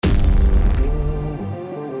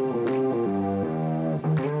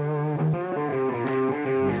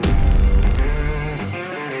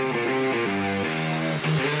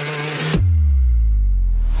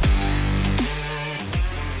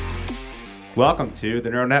Welcome to the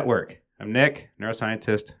Neuro Network. I'm Nick,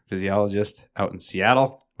 neuroscientist, physiologist out in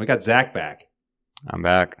Seattle. We got Zach back. I'm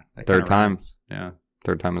back. That Third kinda time. rhymes. Yeah.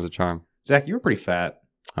 Third time is a charm. Zach, you were pretty fat.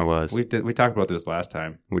 I was. We talked about this last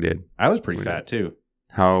time. We did. I was pretty We fat too.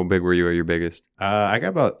 How big were you at your biggest? I got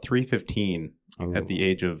about 315 Oh, at the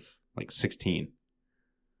age of like 16.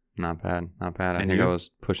 Not bad. Not bad. I And think you? I was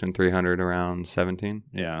pushing 300 around 17,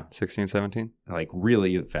 Yeah. 16, 17. Like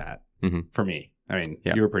really fat for me. I mean,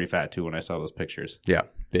 Yeah. you were pretty fat too when I saw those pictures. Yeah,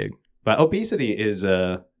 big. But obesity is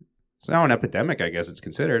it's now an epidemic, I guess it's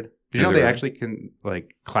considered. Did you Is know it they really? actually can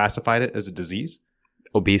like classified it as a disease?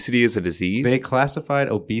 Obesity is a disease? They classified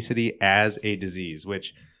obesity as a disease,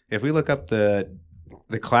 which if we look up the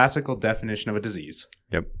classical definition of a disease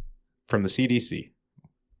Yep. from the CDC,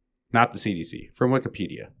 not the CDC, from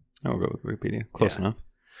Wikipedia. I'll go with Wikipedia. Close Yeah. enough.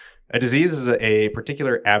 A disease is a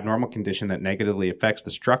particular abnormal condition that negatively affects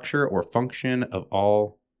the structure or function of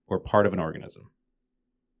all or part of an organism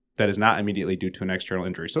that is not immediately due to an external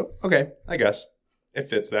injury. So, okay, I guess it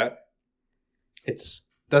fits that. It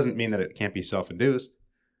doesn't mean that it can't be self-induced,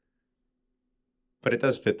 but it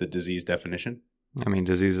does fit the disease definition. I mean,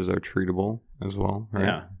 diseases are treatable as well, right?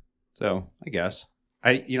 Yeah. So I guess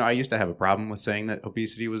I used to have a problem with saying that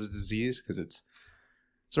obesity was a disease because it's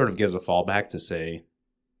sort of gives a fallback to say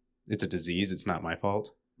it's a disease. It's not my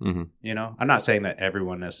fault. Mm-hmm. You know, I'm not saying that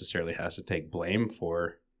everyone necessarily has to take blame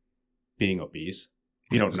for being obese.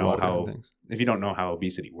 If you don't know how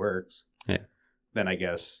obesity works, Yeah. then I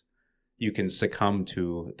guess you can succumb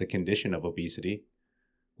to the condition of obesity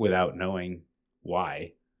without knowing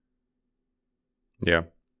why, Yeah.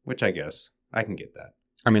 which I guess I can get that.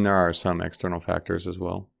 I mean, there are some external factors as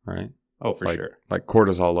well, right? Oh, for Like- sure. Like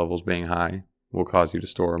cortisol levels being high will cause you to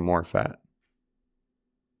store more fat.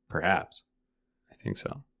 Perhaps. I think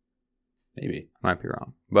so. Maybe. Might be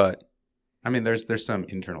wrong. But I mean, there's some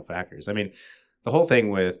internal factors. I mean, the whole thing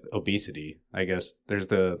with obesity, I guess there's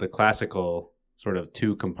the classical sort of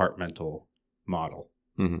two compartmental model.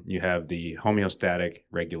 Mhm. You have the homeostatic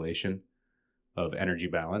regulation of energy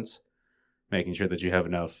balance, making sure that you have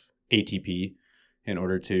enough ATP in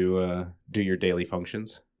order to do your daily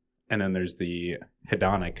functions. And then there's the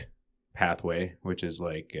hedonic pathway, which is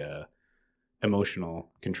like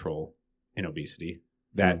emotional control in obesity.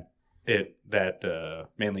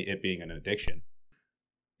 Mainly it being an addiction,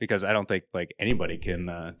 because I don't think like anybody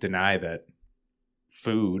can deny that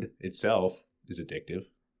food itself is addictive.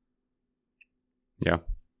 Yeah.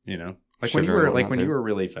 You know, like Sugar and when whatnot, you too. were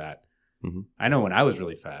really fat. Mhm. I know when I was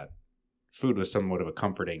really fat, food was somewhat of a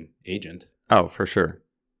comforting agent, oh, for sure.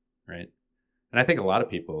 right? And I think a lot of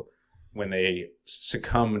people, when they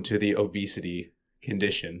succumb to the obesity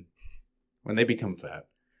condition, when they become fat,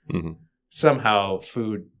 Hmm. somehow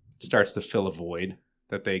food starts to fill a void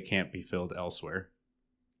that they can't be filled elsewhere.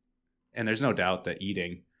 And there's no doubt that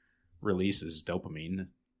eating releases dopamine,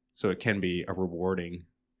 so it can be a rewarding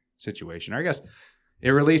situation. Or I guess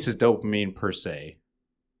it releases dopamine per se,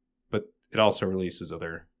 but it also releases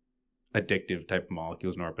other addictive type of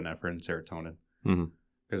molecules, norepinephrine, serotonin. Hmm.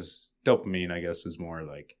 Because dopamine, I guess, is more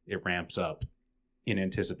like it ramps up in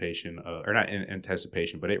anticipation, or not in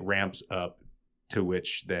anticipation, but it ramps up to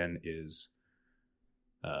which then is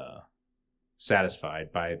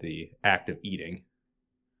satisfied by the act of eating.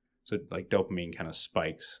 So like dopamine kind of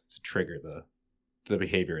spikes to trigger the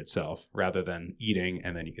behavior itself rather than eating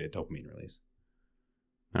and then you get a dopamine release.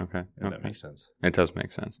 Okay. If that makes sense. It does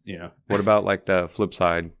make sense. You know, What about like the flip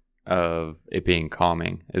side of it being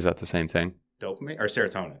calming? Is that the same thing? dopamine or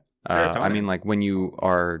serotonin? I mean, like when you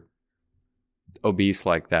are obese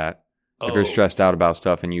like that, if you're Oh. stressed out about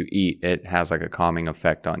stuff and you eat, it has like a calming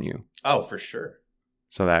effect on you. Oh, for sure.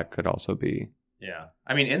 So that could also be. Yeah.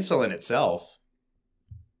 I mean, insulin itself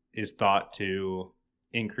is thought to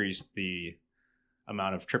increase the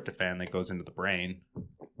amount of tryptophan that goes into the brain,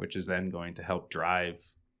 which is then going to help drive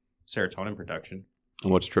serotonin production.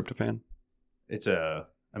 And what's tryptophan? It's a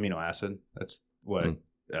amino acid. That's what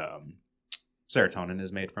serotonin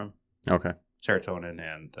is made from. Okay. Serotonin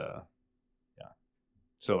and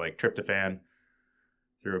so like tryptophan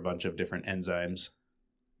through a bunch of different enzymes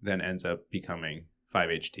then ends up becoming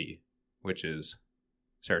 5-HT, which is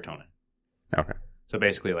serotonin. Okay. So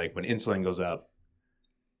basically, like when insulin goes up,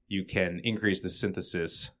 you can increase the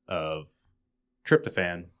synthesis of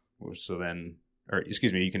tryptophan,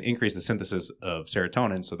 you can increase the synthesis of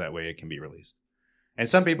serotonin so that way it can be released. And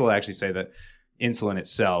some people actually say that insulin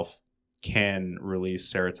itself can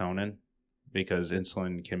release serotonin because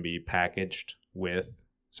insulin can be packaged with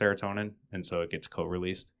serotonin, and so it gets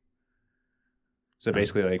co-released. So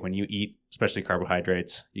basically, like when you eat, especially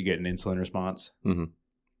carbohydrates, you get an insulin response, Mhm.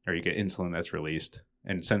 or you get insulin that's released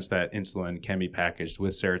And since that insulin can be packaged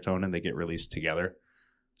with serotonin, they get released together.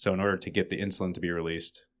 So in order to get the insulin to be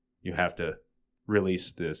released, you have to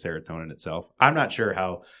release the serotonin itself. I'm not sure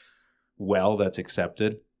how well that's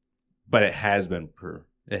accepted, but it has been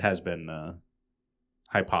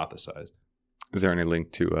hypothesized. Is there any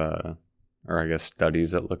link to, or I guess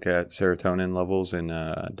studies that look at serotonin levels in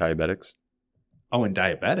diabetics? Oh, in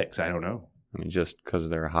diabetics, I don't know. I mean, just because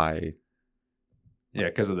they're high. Yeah,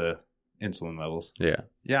 because of the insulin levels. Yeah.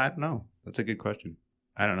 Yeah, I don't know. That's a good question.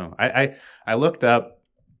 I don't know. I looked up.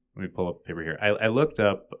 Let me pull up a paper here. I looked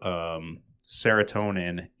up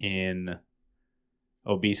serotonin in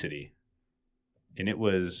obesity, and it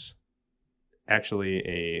was actually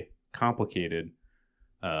a complicated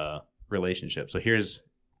relationship. So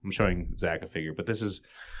I'm showing Zach a figure, but this is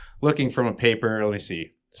looking from a paper. Let me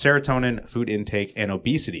see. Serotonin, food intake, and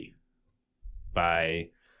obesity by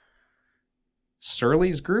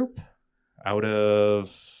Surley's group out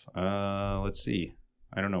of, let's see.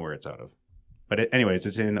 I don't know where it's out of. But anyways,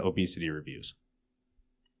 it's in Obesity Reviews.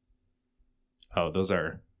 Oh, those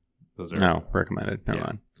are No, recommended. Never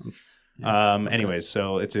mind. Yeah. Anyways,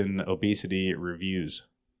 so it's in Obesity Reviews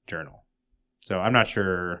journal. So I'm not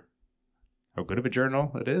sure how good of a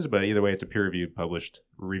journal it is, but either way, it's a peer-reviewed published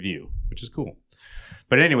review, which is cool.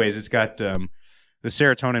 But anyways, it's got the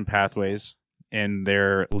serotonin pathways and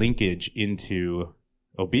their linkage into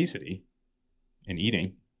obesity and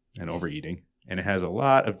eating and overeating. And it has a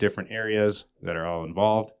lot of different areas that are all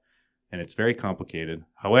involved, and it's very complicated.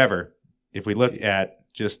 However, if we look at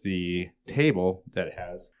just the table that it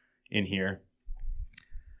has in here,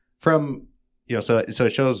 from, so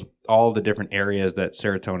it shows all the different areas that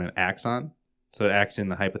serotonin acts on. So it acts in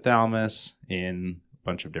the hypothalamus, in a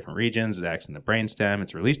bunch of different regions. It acts in the brainstem.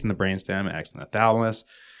 It's released in the brainstem. It acts in the thalamus,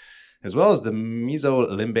 as well as the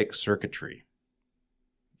mesolimbic circuitry.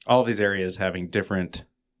 All of these areas having different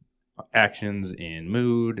actions in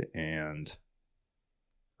mood and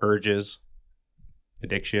urges,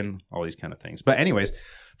 addiction, all these kind of things. But anyways,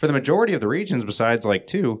 for the majority of the regions besides like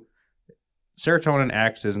 2, serotonin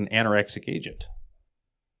acts as an anorexic agent,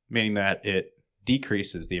 meaning that it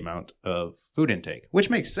decreases the amount of food intake, which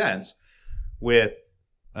makes sense with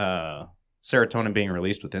serotonin being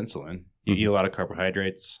released with insulin. You eat a lot of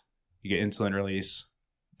carbohydrates, you get insulin release.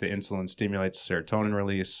 The insulin stimulates serotonin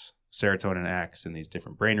release. Serotonin acts in these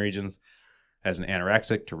different brain regions as an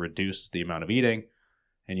anorexic to reduce the amount of eating,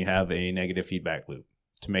 and you have a negative feedback loop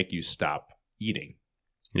to make you stop eating.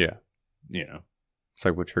 Yeah. It's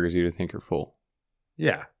like what triggers you to think you're full.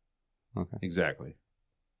 Yeah. Okay. Exactly.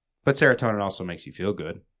 But serotonin also makes you feel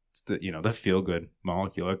good. It's the feel good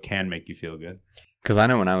molecule. It can make you feel good. Because I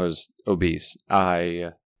know when I was obese,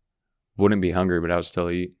 I wouldn't be hungry, but I would still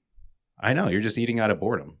eat. I know. You're just eating out of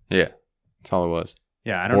boredom. Yeah. That's all it was.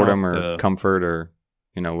 Yeah. I don't boredom know. Boredom or comfort or,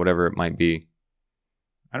 whatever it might be.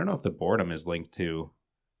 I don't know if the boredom is linked to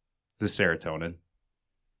the serotonin.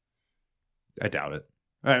 I doubt it.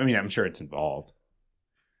 I mean, I'm sure it's involved.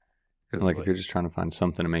 Like if you're just trying to find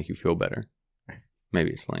something to make you feel better,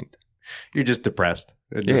 maybe it's linked. You're just depressed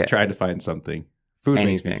and just trying to find something. Food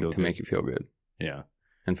makes me feel to good. make you feel good. Yeah.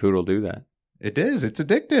 And food will do that. It is. It's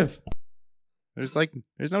addictive.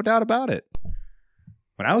 There's no doubt about it.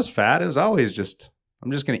 When I was fat, it was always just,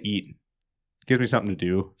 I'm just going to eat. Gives me something to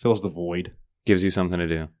do. Fills the void. Gives you something to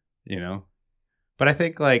do. But I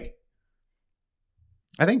think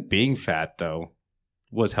being fat though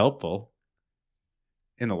was helpful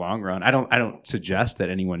in the long run. I don't suggest that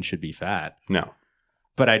anyone should be fat. No.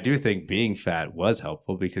 But I do think being fat was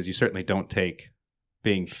helpful because you certainly don't take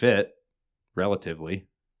being fit relatively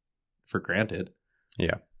for granted.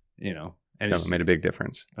 Yeah. And it made a big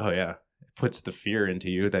difference. Oh yeah. It puts the fear into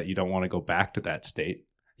you that you don't want to go back to that state.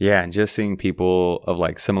 Yeah. And just seeing people of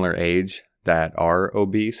like similar age that are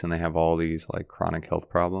obese and they have all these like chronic health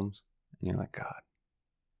problems. And you're like, God,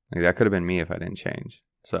 like, that could have been me if I didn't change.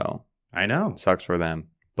 So I know. Sucks for them.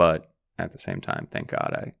 But at the same time, thank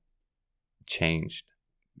God I changed.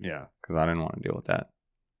 Yeah. Because I didn't want to deal with that.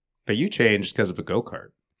 But you changed because of a go-kart.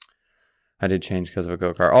 I did change because of a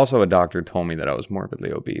go-kart. Also, a doctor told me that I was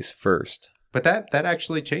morbidly obese first. But that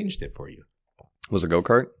actually changed it for you. Was a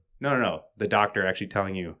go-kart? No. The doctor actually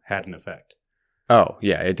telling you had an effect. Oh,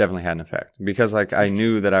 yeah, it definitely had an effect. Because like I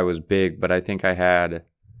knew that I was big, but I think I had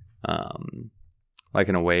like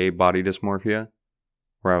in a way body dysmorphia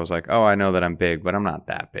where I was like, oh, I know that I'm big, but I'm not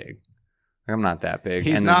that big. Like, I'm not that big.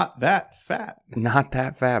 He's not that fat. Not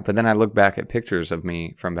that fat. But then I look back at pictures of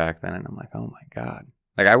me from back then and I'm like, oh my God.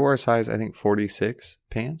 Like I wore a size, I think 46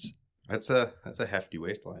 pants. That's a hefty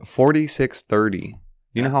waistline. 46-30.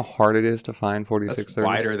 You know how hard it is to find 46-30? That's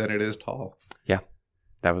wider than it is tall. Yeah.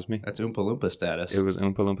 That was me. That's Oompa Loompa status. It was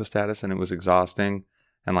Oompa Loompa status, and it was exhausting.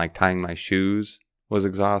 And like tying my shoes was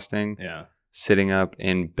exhausting. Yeah. Sitting up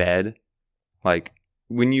in bed, like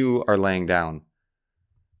when you are laying down,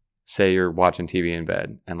 say you're watching TV in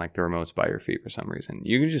bed and like the remote's by your feet for some reason,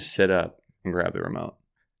 you can just sit up and grab the remote,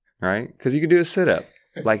 right? Because you can do a sit up.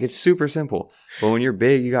 Like it's super simple. But when you're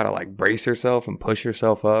big, you got to like brace yourself and push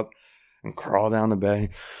yourself up and crawl down the bed.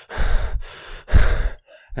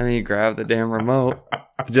 And then you grab the damn remote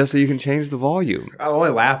just so you can change the volume. I'm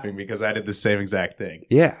only laughing because I did the same exact thing.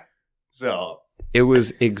 Yeah. So It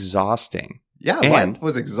was exhausting. yeah, And- life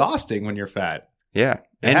was exhausting when you're fat. Yeah. It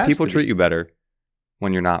And has people to be. treat you better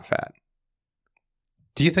when you're not fat.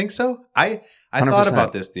 Do you think so? I 100%. thought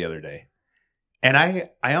about this the other day, and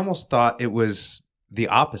I almost thought it was the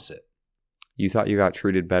opposite You thought you got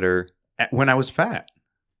treated better. when I was fat.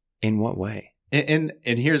 In what way? And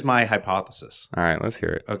here's my hypothesis. All right, let's hear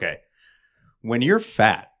it. Okay, when you're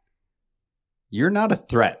fat, you're not a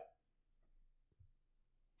threat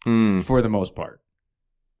for the most part.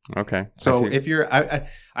 Okay. I So see. if you're,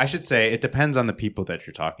 I should say, it depends on the people that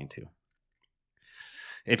you're talking to.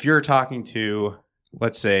 If you're talking to,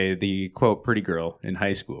 let's say, the quote pretty girl in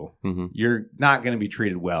high school, Mhm. you're not going to be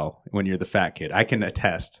treated well when you're the fat kid. I can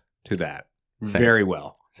attest to that Same. very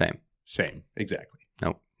well. Same. Same, exactly.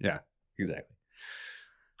 Nope. Yeah, exactly.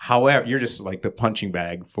 However, you're just like the punching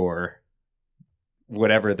bag for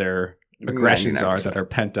whatever their aggressions are that 99%. are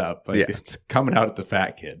pent up. Like Yeah. it's coming out at the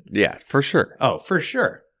fat kid. Yeah, for sure. Oh, for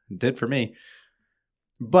sure. It did for me.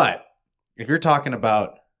 But if you're talking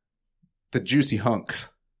about the juicy hunks,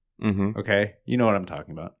 Mm-hmm. okay, you know what I'm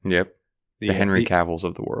talking about. Yep. The Henry Cavills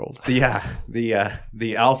of the world.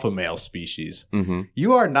 the alpha male species. Mm-hmm.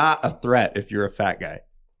 You are not a threat if you're a fat guy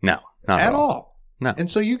No, not at all. No. And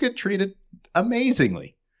so you get treated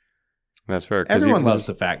amazingly. That's fair. 'cause you Everyone can loves just-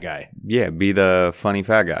 the fat guy. Yeah, be the funny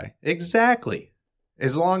fat guy. Exactly.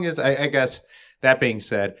 As long as, I guess, that being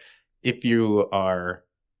said, if you are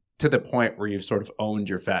to the point where you've sort of owned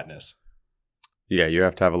your fatness. Yeah, you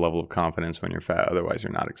have to have a level of confidence when you're fat. Otherwise,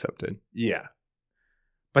 you're not accepted. Yeah.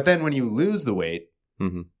 But then when you lose the weight,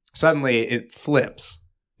 Mm-hmm. suddenly it flips,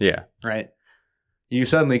 Yeah. right? You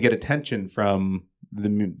suddenly get attention from the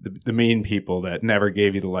mean people that never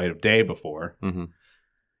gave you the light of day before. Mm-hmm.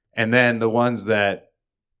 And then the ones that,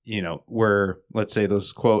 you know, were, let's say,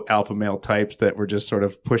 those quote alpha male types that were just sort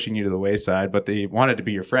of pushing you to the wayside, but they wanted to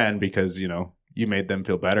be your friend because, you know, you made them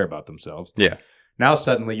feel better about themselves. Yeah. Now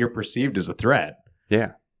suddenly you're perceived as a threat.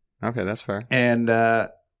 Yeah. Okay, that's fair. And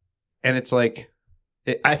it's like,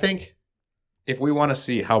 I think if we want to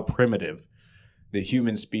see how primitive the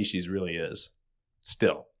human species really is,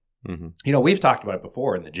 still, Mm-hmm. you know, we've talked about it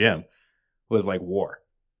before in the gym with like war,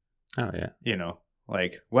 Oh, yeah. you know,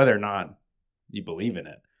 like whether or not you believe in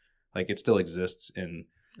it, like it still exists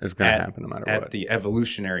It's going At- to happen no matter at what. the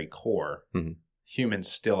evolutionary core. Mhm. Humans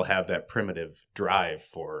still have that primitive drive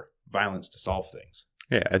for violence to solve things.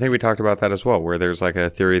 Yeah, I think we talked about that as well, where there's like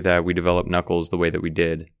a theory that we developed knuckles the way that we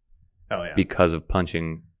did Oh, yeah. because of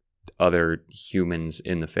punching other humans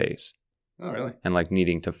in the face. Oh, really? And like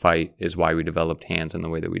needing to fight is why we developed hands in the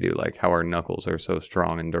way that we do. Like how our knuckles are so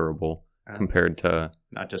strong and durable compared to...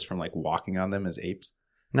 Not just from like walking on them as apes.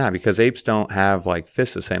 Nah, because apes don't have like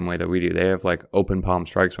fists the same way that we do. They have like open palm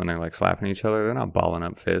strikes when they're like slapping each other. They're not balling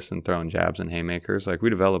up fists and throwing jabs and haymakers. Like we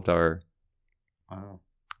developed our Wow.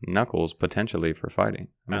 knuckles potentially for fighting.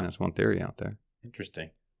 I mean, Wow. that's one theory out there. Interesting.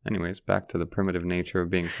 Anyways, back to the primitive nature of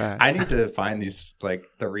being fat. I need to find these, like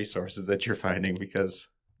the resources that you're finding, because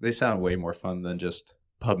they sound way more fun than just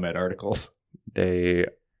PubMed articles. They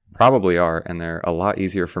probably are, and they're a lot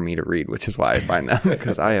easier for me to read, which is why I find them,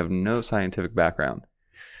 because I have no scientific background.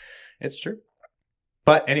 It's true.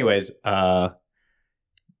 But anyways,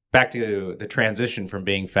 back to the transition from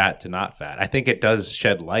being fat to not fat. I think it does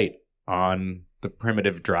shed light on the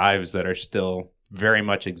primitive drives that are still very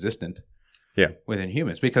much existent within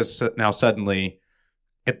humans, because now suddenly,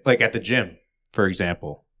 like at the gym, for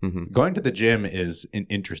example, Mm-hmm. going to the gym is an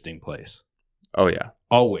interesting place. Oh, yeah.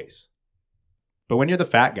 Always. But when you're the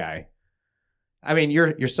fat guy, I mean,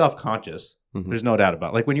 you're self-conscious. Mhm. There's no doubt about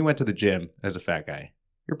it. Like when you went to the gym as a fat guy,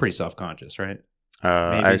 you're pretty self-conscious, right? Maybe.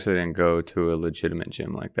 I actually didn't go to a legitimate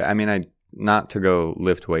gym like that. I mean, not to go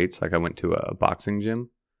lift weights. Like I went to a boxing gym.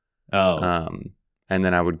 Oh, And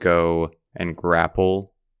then I would go and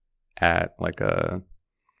grapple at like a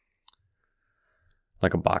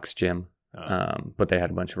box gym. But they had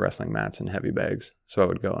a bunch of wrestling mats and heavy bags. So I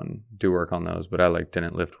would go and do work on those. But I like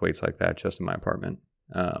didn't lift weights like that just in my apartment.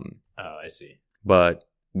 I see. But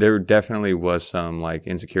there definitely was some like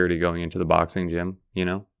insecurity going into the boxing gym, you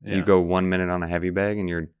know? Yeah. You go 1 minute on a heavy bag and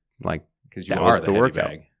you're like because you That are was the the heavy workout.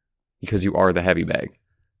 bag. Because you are the heavy bag.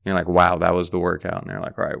 You're like, wow, that was the workout. And they're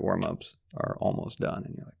like, all right, warm-ups are almost done.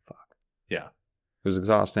 And you're like, fuck. Yeah. It was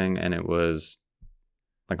exhausting, and it was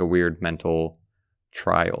like a weird mental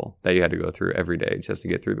trial that you had to go through every day just to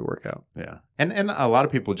get through the workout. Yeah. And a lot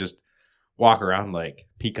of people just walk around like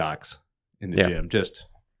peacocks in the gym, just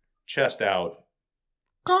chest out.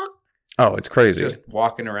 Oh, it's crazy. Just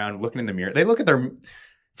walking around, looking in the mirror. They look at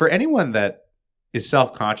for anyone that is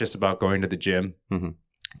self-conscious about going to the gym, Mhm.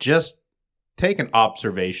 just take an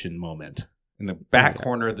observation moment in the back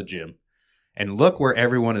corner of the gym and look where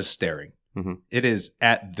everyone is staring. Mhm. It is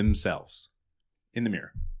at themselves in the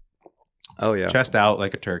mirror. Oh, yeah. Chest out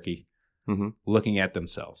like a turkey, Mhm. looking at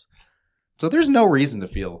themselves. So there's no reason to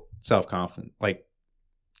feel self-confident, like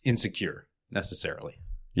insecure necessarily.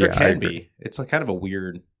 There Yeah, I can agree. be. It's like kind of a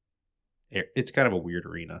weird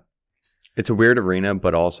arena. It's a weird arena,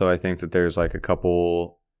 but also I think that there's like a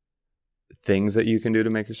couple things that you can do to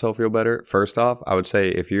make yourself feel better. First off, I would say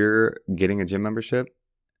if you're getting a gym membership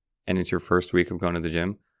and it's your first week of going to the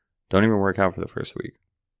gym, don't even work out for the first week.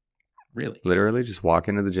 Really? Literally just walk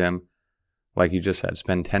into the gym. Like you just said,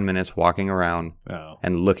 spend 10 minutes walking around Oh.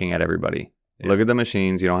 and looking at everybody. Yeah. Look at the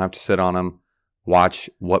machines. You don't have to sit on them. Watch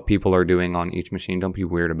what people are doing on each machine. Don't be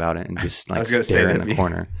weird about it and just I like was gonna say stare in that'd the be-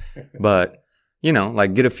 corner. But, you know,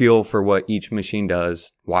 like get a feel for what each machine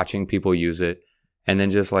does, watching people use it, and then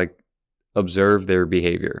just like observe their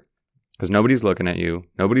behavior. Because nobody's looking at you.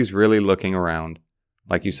 Nobody's really looking around.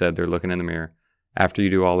 Like you said, they're looking in the mirror. After you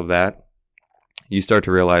do all of that, you start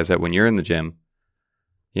to realize that when you're in the gym,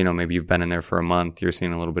 you know, maybe you've been in there for a month, you're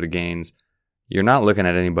seeing a little bit of gains. You're not looking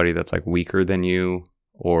at anybody that's like weaker than you,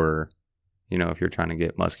 or, you know, if you're trying to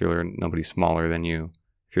get muscular, nobody's smaller than you.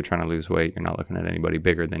 If you're trying to lose weight, you're not looking at anybody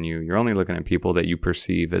bigger than you. You're only looking at people that you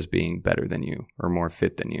perceive as being better than you or more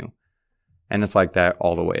fit than you. And it's like that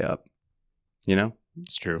all the way up, you know?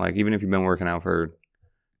 It's true. Like even if you've been working out for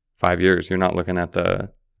 5 years, you're not looking at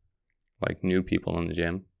the like new people in the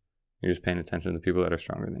gym. You're just paying attention to the people that are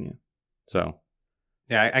stronger than you. So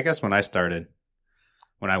Yeah, I guess when I started,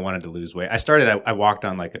 when I wanted to lose weight, I walked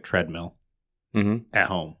on like a treadmill at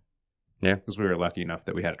home. Yeah. Because we were lucky enough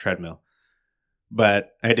that we had a treadmill.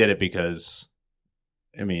 But I did it because,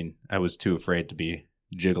 I mean, I was too afraid to be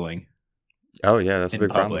jiggling Oh yeah, that's a in big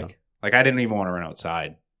public. problem. Like I didn't even want to run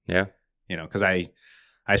outside, Yeah. you know, because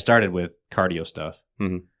I started with cardio stuff.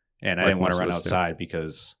 Mhm. And I Like didn't want to most run of us do. outside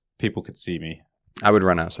because people could see me. I would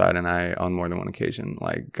run outside, and I, on more than one occasion,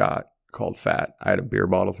 like got called fat. I had a beer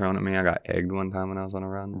bottle thrown at me. I got egged one time when I was on a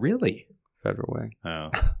run. Really? Federal Way.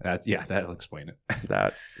 Oh, that'll explain it.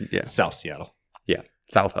 That, yeah. South Seattle.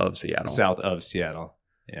 South of Seattle. South of Seattle.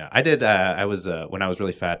 Yeah, I did. I was when I was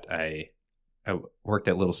really fat. I worked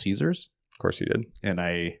at Little Caesars, Of course you did. and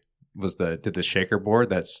I did the shaker board.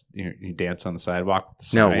 That's you dance on the sidewalk with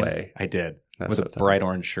the No sign. way. I did That's with so a tough. bright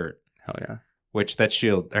orange shirt, Hell yeah. which that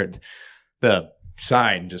shield or the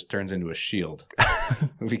sign just turns into a shield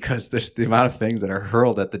because there's the amount of things that are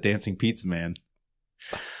hurled at the dancing pizza man,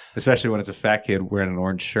 especially when it's a fat kid wearing an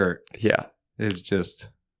orange shirt, Yeah. is just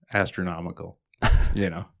astronomical. You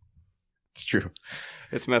know, it's true.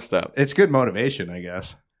 It's messed up. It's good motivation, I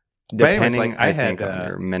guess. But anyways, Depending, like, I I think, had, on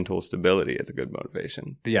your mental stability, it's a good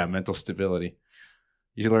motivation. But yeah, mental stability.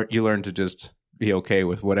 You learn to just be okay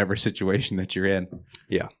with whatever situation that you're in.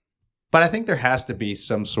 Yeah. But I think there has to be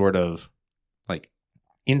some sort of like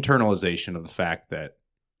internalization of the fact that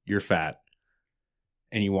you're fat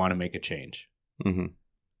and you want to make a change. Mm-hmm.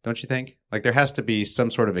 Don't you think? Like there has to be some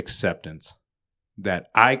sort of acceptance that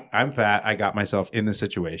I'm fat, I got myself in this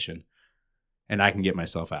situation and I can get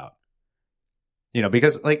myself out. You know,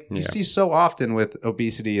 because like you Yeah. see so often with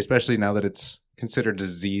obesity, especially now that it's considered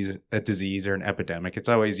a disease or an epidemic, it's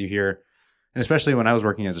always you hear, and especially when I was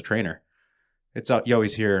working as a trainer, you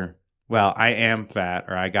always hear, well, I am fat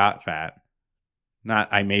or I got fat, not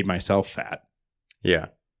I made myself fat. Yeah.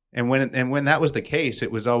 And when that was the case,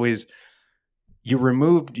 it was always you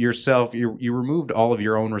removed yourself, you removed all of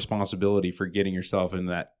your own responsibility for getting yourself in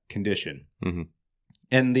that condition. Mhm.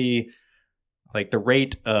 And the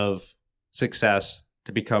rate of success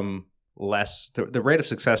to become less, the rate of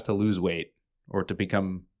success to lose weight or to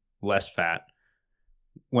become less fat,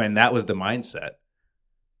 when that was the mindset,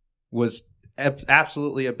 was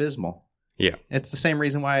absolutely abysmal. Yeah. It's the same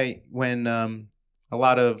reason why when a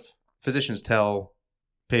lot of physicians tell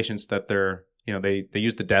patients that they're, they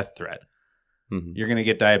use the death threat. Mhm. You're going to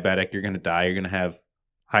get diabetic, you're going to die, you're going to have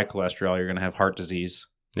high cholesterol, you're going to have heart disease,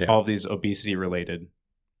 Yeah. all of these obesity related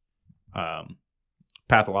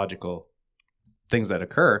pathological things that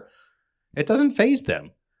occur. It doesn't faze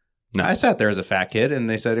them No. I sat there as a fat kid and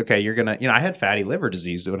they said, okay, you're going to, I had fatty liver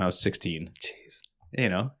disease when I was 16,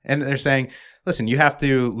 Jeez. and they're saying, listen, you have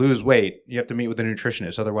to lose weight. You have to meet with a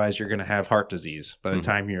nutritionist. Otherwise, you're going to have heart disease by the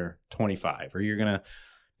time you're 25, or you're going to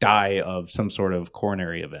die of some sort of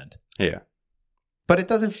coronary event. Yeah. But it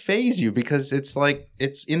doesn't phase you because it's like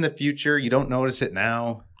it's in the future. You don't notice it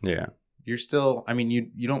now. Yeah. You're still,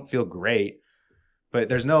 you don't feel great, but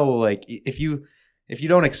there's no like, if you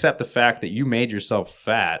don't accept the fact that you made yourself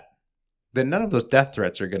fat, then none of those death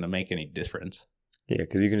threats are going to make any difference. Yeah,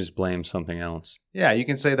 because you can just blame something else. Yeah, you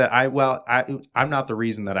can say that I'm not the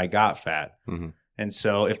reason that I got fat. Mm-hmm. And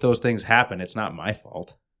so if those things happen, it's not my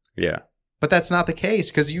fault. Yeah. But that's not the case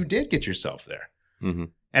because you did get yourself there. Mm-hmm.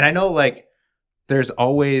 And I know like there's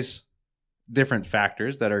always different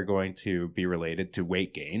factors that are going to be related to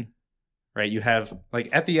weight gain, right? You have like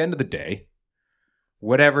at the end of the day,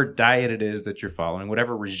 whatever diet it is that you're following,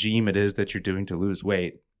 whatever regime it is that you're doing to lose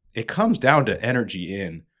weight, it comes down to energy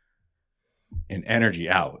in and energy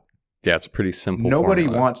out. Yeah, it's a pretty simple Nobody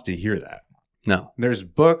formula. wants to hear that. No. There's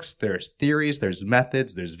books, there's theories, there's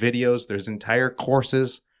methods, there's videos, there's entire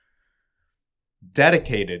courses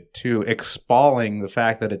dedicated to expelling the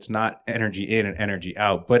fact that it's not energy in and energy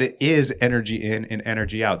out, but it is energy in and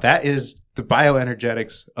energy out. That is the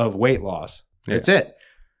bioenergetics of weight loss. Yeah. That's it.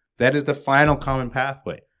 That is the final common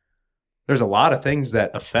pathway. There's a lot of things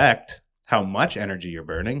that affect how much energy you're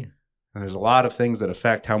burning. And there's a lot of things that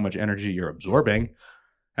affect how much energy you're absorbing.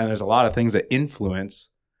 And there's a lot of things that influence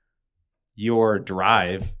your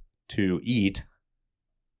drive to eat.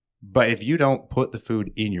 But if you don't put the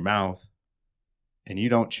food in your mouth and you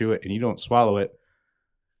don't chew it and you don't swallow it,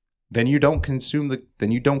 then you don't consume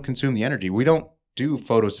the energy. We don't do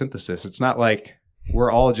photosynthesis. It's not like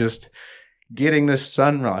we're all just getting this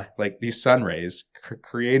these sun rays,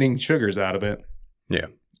 creating sugars out of it. Yeah.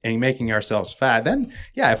 And making ourselves fat. Then,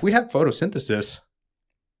 yeah, if we have photosynthesis,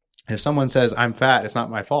 if someone says I'm fat, it's not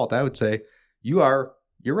my fault, I would say you're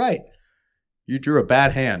right. You drew a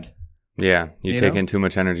bad hand. Yeah, you take in too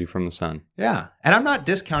much energy from the sun. Yeah. And I'm not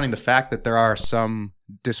discounting the fact that there are some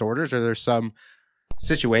disorders or there's some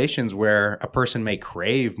situations where a person may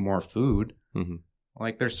crave more food. Mm-hmm.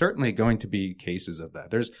 Like there's certainly going to be cases of that.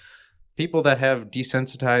 There's people that have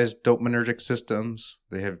desensitized dopaminergic systems.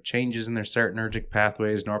 They have changes in their serotonergic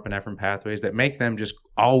pathways, norepinephrine pathways that make them just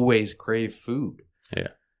always crave food. Yeah.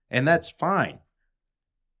 And that's fine.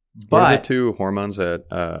 What are But the two hormones that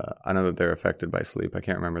I know that they're affected by sleep? I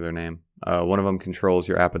can't remember their name. One of them controls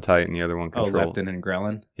your appetite and the other one controls... leptin and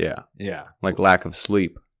ghrelin. Yeah. Yeah. Like lack of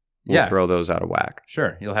sleep will throw those out of whack.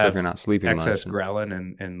 Sure. You'll So have if you're not sleeping excess much,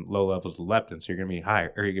 ghrelin and low levels of leptin. So you're going to be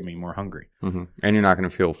higher or you're going to be more hungry. mm-hmm. And you're not going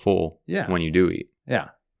to feel full when you do eat. Yeah.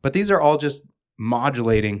 But these are all just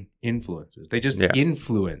modulating influences. They just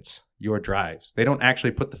influence your drives. They don't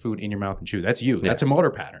actually put the food in your mouth and chew. That's you. Yeah. That's a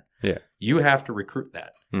motor pattern. Yeah. You have to recruit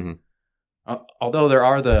that. Mm-hmm. Although there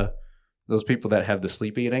are those people that have the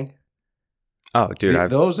sleep eating. Oh, dude,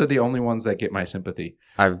 those are the only ones that get my sympathy.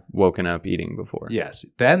 I've woken up eating before. Yes.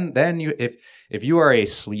 Then you if you are a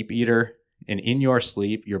sleep eater and in your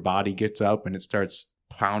sleep your body gets up and it starts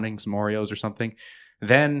pounding some Oreos or something,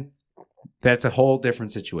 then that's a whole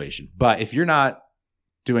different situation. But if you're not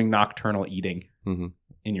doing nocturnal eating mm-hmm.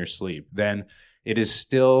 in your sleep, then it is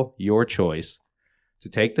still your choice to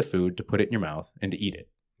take the food, to put it in your mouth, and to eat it.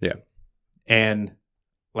 Yeah. And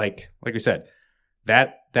like we said,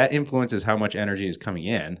 that influences how much energy is coming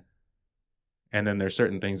in. And then there's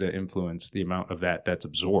certain things that influence the amount of that's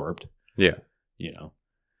absorbed. Yeah.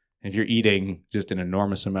 If you're eating just an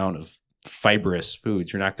enormous amount of fibrous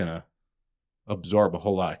foods, you're not going to absorb a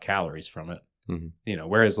whole lot of calories from it. Mm-hmm.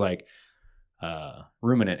 Whereas like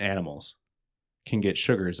ruminant animals can get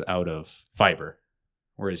sugars out of fiber,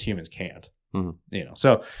 whereas humans can't. Mm-hmm.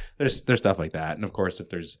 So there's stuff like that. And of course, if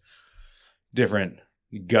there's different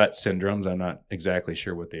gut syndromes, I'm not exactly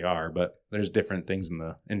sure what they are, but there's different things in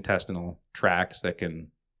the intestinal tracts that can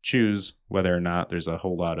choose whether or not there's a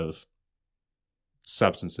whole lot of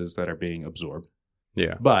substances that are being absorbed.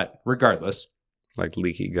 Yeah. But regardless, like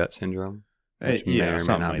leaky gut syndrome, which may or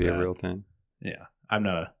may not be a real thing. Yeah. I'm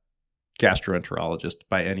not a gastroenterologist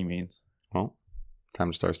by any means. Well,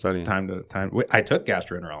 time to start studying. I took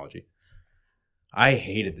gastroenterology. I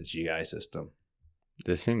hated the GI system.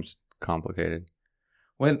 This seems complicated.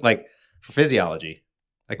 For physiology,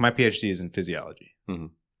 like my PhD is in physiology. Mm-hmm.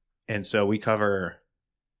 And so we cover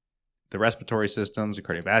the respiratory systems, the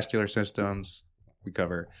cardiovascular systems. We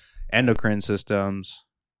cover endocrine systems.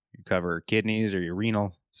 You cover kidneys or your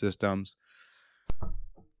renal systems.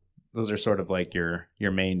 Those are sort of like your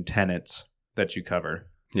main tenets that you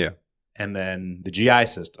cover. Yeah. And then the GI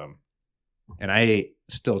system And I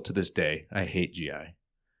still to this day, I hate GI.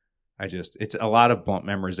 It's a lot of blunt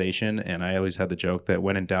memorization. And I always had the joke that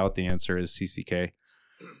when in doubt, the answer is CCK,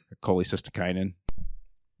 cholecystokinin.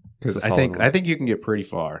 Because I think you can get pretty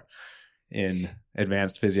far in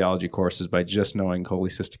advanced physiology courses by just knowing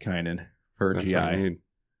cholecystokinin for That's GI. what you need.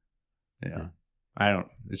 Yeah.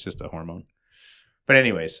 It's just a hormone. But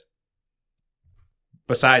anyways,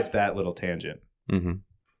 besides that little tangent, Mm-hmm.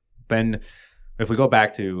 then if we go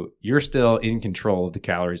back to you're still in control of the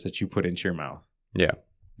calories that you put into your mouth. Yeah.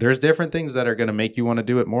 There's different things that are going to make you want to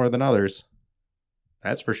do it more than others.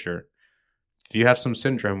 That's for sure. If you have some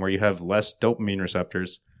syndrome where you have less dopamine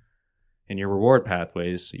receptors in your reward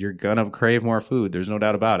pathways, you're going to crave more food. There's no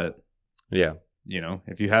doubt about it. Yeah.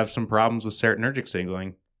 If you have some problems with serotonergic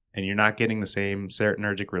signaling and you're not getting the same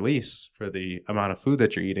serotonergic release for the amount of food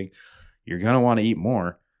that you're eating, you're going to want to eat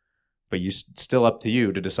more, but it's still up to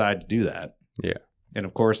you to decide to do that. Yeah. And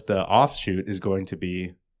of course, the offshoot is going to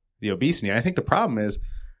be the obesity. And I think the problem is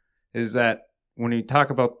that when you talk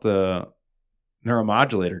about the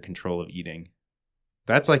neuromodulator control of eating,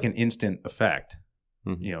 that's like an instant effect.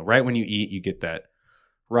 Mm-hmm. Right when you eat, you get that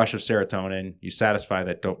rush of serotonin, you satisfy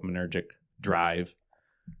that dopaminergic drive,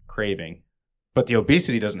 craving. But the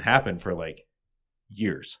obesity doesn't happen for like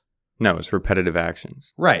years. No, it's repetitive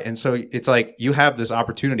actions. Right. And so it's like you have this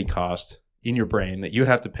opportunity cost in your brain that you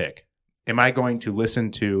have to pick. Am I going to listen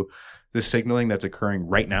to the signaling that's occurring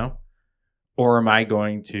right now? Or am I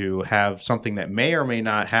going to have something that may or may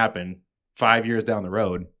not happen 5 years down the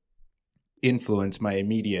road influence my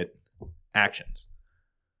immediate actions?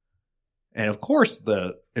 And of course,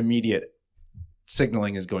 the immediate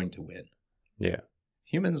signaling is going to win. Yeah.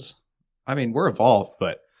 Humans, we're evolved,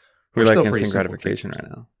 but We we're like still pretty instant simple gratification creatures.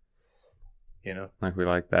 right now. Like we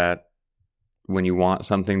like that. When you want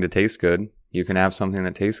something to taste good, you can have something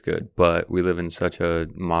that tastes good. But we live in such a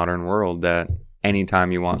modern world that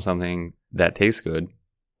anytime you want something that tastes good,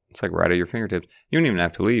 it's like right at your fingertips. You don't even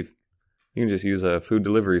have to leave. You can just use a food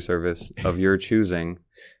delivery service of your choosing.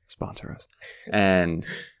 Sponsor us. And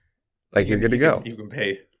like you're good to go. You can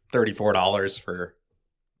pay $34 for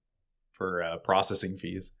processing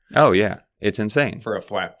fees. Oh, yeah. It's insane. For a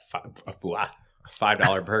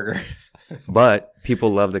 $5 burger. But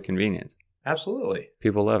people love the convenience. Absolutely.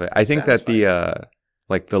 People love it. I think that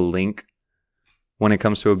the link when it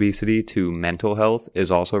comes to obesity to mental health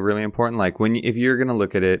is also really important. Like if you're going to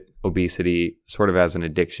look at it, obesity sort of as an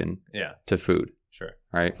addiction to food. Sure.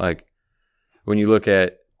 Right? Like when you look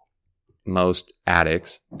at most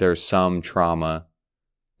addicts, there's some trauma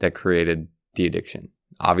that created the addiction.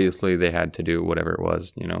 Obviously, they had to do whatever it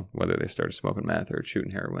was, whether they started smoking meth or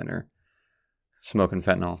shooting heroin or smoking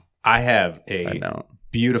fentanyl. I have a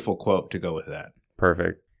beautiful quote to go with that.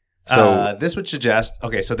 Perfect. So this would suggest,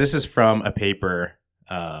 okay, so this is from a paper.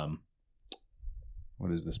 What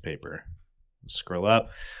is this paper? Scroll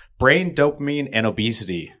up. Brain, Dopamine, and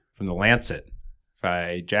Obesity from The Lancet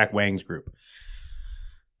by Jack Wang's group.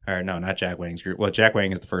 Or no, not Jack Wang's group. Well, Jack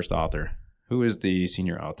Wang is the first author. Who is the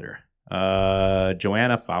senior author?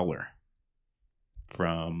 Joanna Fowler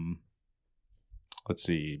from,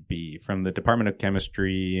 from the Department of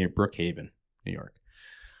Chemistry, Brookhaven, New York.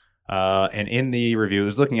 And in the review, it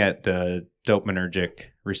was looking at the dopaminergic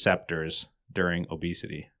receptors during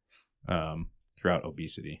obesity, throughout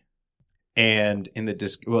obesity. And in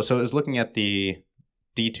the so it was looking at the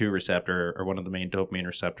D2 receptor, or one of the main dopamine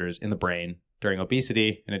receptors in the brain during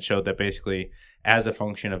obesity, and it showed that basically as a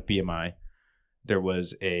function of BMI, there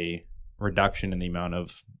was a reduction in the amount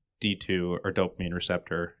of D2 or dopamine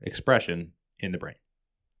receptor expression in the brain.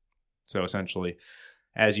 So essentially,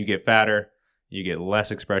 as you get fatter, you get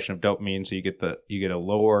less expression of dopamine, so you get a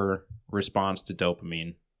lower response to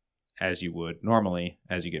dopamine as you would normally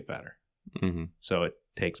as you get fatter. Mm-hmm. So it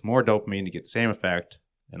takes more dopamine to get the same effect,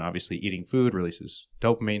 and obviously eating food releases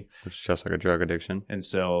dopamine. It's just like a drug addiction. And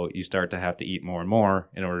so you start to have to eat more and more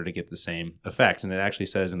in order to get the same effects. And it actually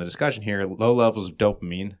says in the discussion here, low levels of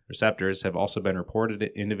dopamine receptors have also been reported in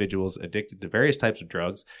individuals addicted to various types of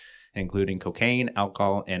drugs, including cocaine,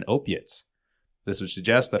 alcohol, and opiates. This would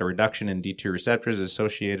suggest that a reduction in D2 receptors is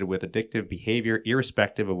associated with addictive behavior,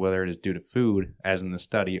 irrespective of whether it is due to food, as in the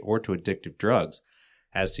study, or to addictive drugs,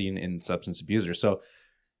 as seen in substance abusers. So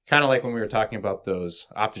kind of like when we were talking about those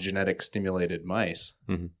optogenetic stimulated mice,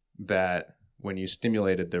 mm-hmm. that when you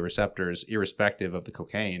stimulated the receptors, irrespective of the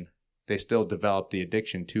cocaine, they still developed the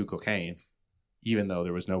addiction to cocaine, even though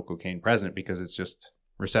there was no cocaine present, because it's just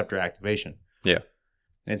receptor activation. Yeah.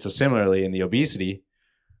 And so similarly in the obesity,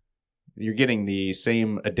 you're getting the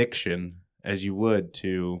same addiction as you would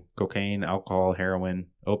to cocaine, alcohol, heroin,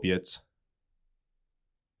 opiates,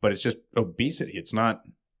 but it's just obesity. It's not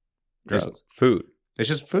drugs. Food. It's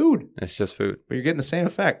just food. It's just food. But you're getting the same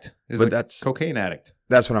effect as But a that's cocaine addict.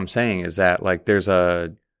 That's what I'm saying, is that like there's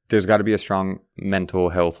got to be a strong mental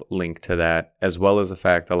health link to that, as well as the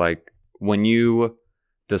fact that like when you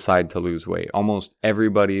decide to lose weight, almost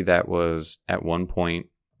everybody that was at one point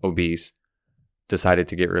obese decided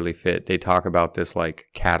to get really fit. They talk about this like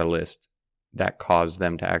catalyst that caused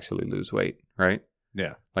them to actually lose weight, right?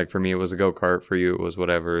 Yeah. Like for me, it was a go-kart. For you, it was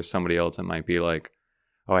whatever. Somebody else, it might be like,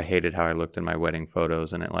 oh, I hated how I looked in my wedding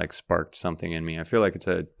photos, and it like sparked something in me. I feel like it's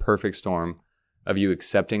a perfect storm of you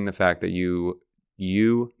accepting the fact that you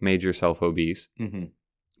made yourself obese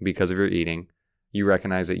because of your eating. You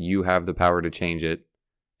recognize that you have the power to change it,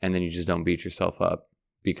 and then you just don't beat yourself up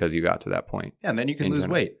because you got to that point. Yeah, and then you can lose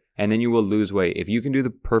weight. And then you will lose weight. If you can do the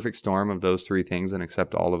perfect storm of those three things and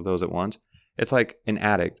accept all of those at once, it's like an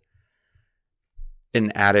addict.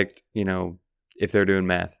 An addict, you know, if they're doing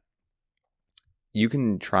meth, you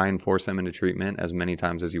can try and force them into treatment as many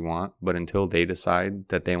times as you want, but until they decide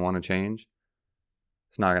that they want to change,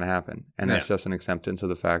 it's not going to happen. And that's just an acceptance of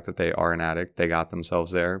the fact that they are an addict. They got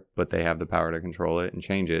themselves there, but they have the power to control it and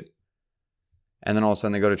change it. And then all of a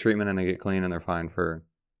sudden they go to treatment and they get clean and they're fine for,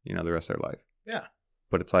 you know, the rest of their life. Yeah.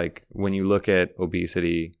 But it's like when you look at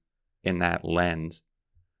obesity in that lens,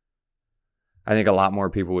 I think a lot more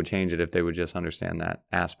people would change it if they would just understand that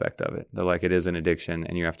aspect of it. That like it is an addiction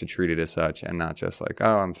and you have to treat it as such, and not just like,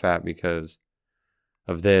 oh, I'm fat because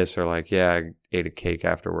of this, or like, yeah, I ate a cake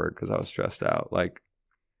after work because I was stressed out. Like,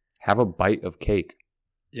 have a bite of cake.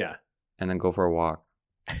 Yeah. And then go for a walk.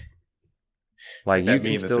 Like you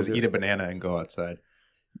can still eat a banana and go outside.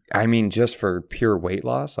 I mean, just for pure weight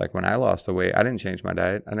loss, like when I lost the weight, I didn't change my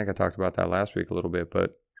diet. I think I talked about that last week a little bit,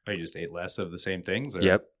 but you just ate less of the same things? Or?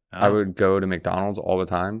 Yep. Oh. I would go to McDonald's all the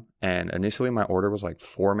time, and initially my order was like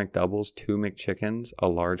 4 McDoubles, 2 McChickens, a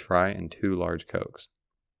large fry, and 2 large Cokes.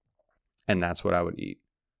 And that's what I would eat.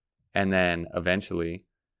 And then eventually...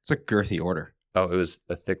 It's a girthy order. Oh, it was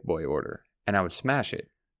a thick boy order. And I would smash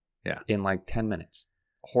it. Yeah. In like 10 minutes.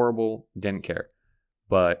 Horrible, didn't care.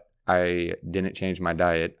 But I didn't change my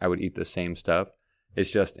diet. I would eat the same stuff.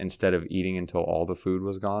 It's just instead of eating until all the food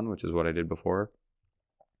was gone, which is what I did before,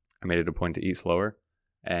 I made it a point to eat slower.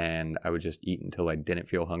 And I would just eat until I didn't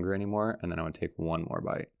feel hungry anymore. And then I would take one more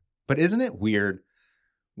bite. But isn't it weird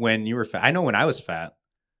when you were fat? I know when I was fat,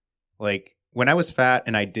 like when I was fat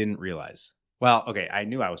and I didn't realize. Well, okay, I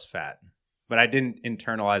knew I was fat, but I didn't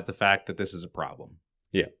internalize the fact that this is a problem.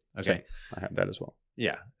 Yeah. Okay. I have that as well.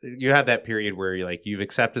 Yeah. You have that period where you're like, you've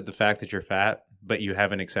accepted the fact that you're fat, but you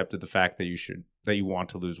haven't accepted the fact that you want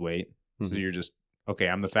to lose weight. Mm-hmm. So you're just, okay,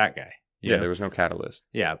 I'm the fat guy. Yeah, there was no catalyst.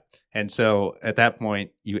 Yeah. And so at that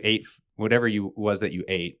point, you ate whatever that you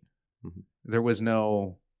ate. Mm-hmm. There was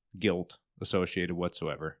no guilt associated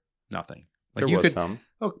whatsoever. Nothing. Like there was some.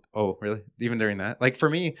 Oh, really? Even during that? Like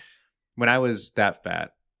for me, when I was that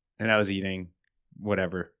fat and I was eating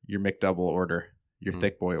whatever, your McDouble order, your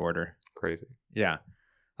thick boy order. Crazy. Yeah.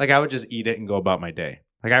 Like I would just eat it and go about my day.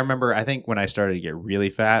 Like I remember, I think when I started to get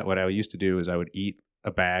really fat, what I used to do is I would eat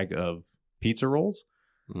a bag of pizza rolls.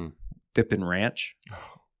 Dipped in ranch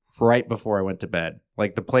right before I went to bed.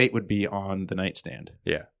 Like the plate would be on the nightstand.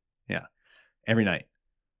 Yeah. Yeah. Every night.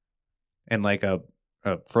 And like a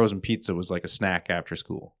frozen pizza was like a snack after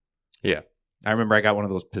school. Yeah. I remember I got one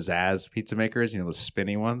of those pizzazz pizza makers, you know, the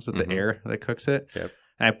spinny ones with the air that cooks it. Yep.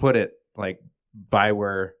 And I put it like by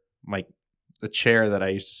where like the chair that I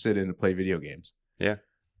used to sit in to play video games. Yeah.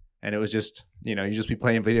 And it was just, you know, you just be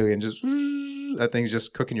playing video games, just that thing's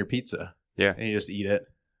just cooking your pizza. Yeah. And you just eat it.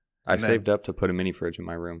 I saved up to put a mini fridge in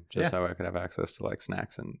my room just so I could have access to like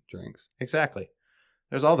snacks and drinks. Exactly.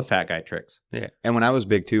 There's all the fat guy tricks. Yeah. And when I was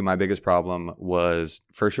big too, my biggest problem was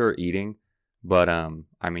for sure eating. But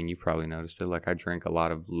I mean, you've probably noticed it. Like I drink a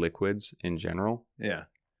lot of liquids in general. Yeah.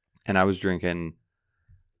 And I was drinking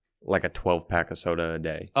like a 12-pack of soda a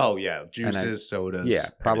day. Oh, yeah. Juices, sodas. Yeah.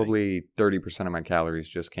 Probably 30% of my calories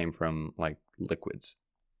just came from like liquids.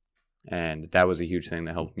 And that was a huge thing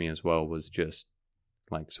that helped me as well, was just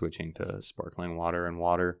like switching to sparkling water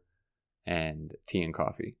and tea and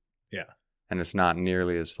coffee. Yeah. And it's not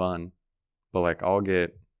nearly as fun, but like I'll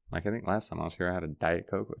get, like I think last time I was here, I had a Diet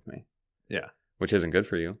Coke with me. Yeah. Which isn't good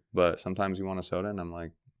for you, but sometimes you want a soda and I'm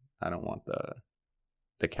like, I don't want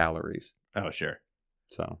the calories. Oh, sure.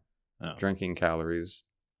 So drinking calories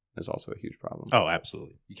is also a huge problem. Oh,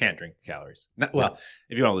 absolutely. You can't drink calories. Well,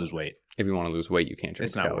 if you want to lose weight. If you want to lose weight, you can't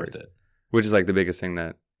drink calories. It's not worth it. Which is like the biggest thing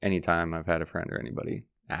that anytime I've had a friend or anybody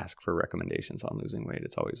ask for recommendations on losing weight,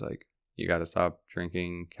 it's always like, you got to stop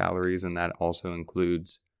drinking calories. And that also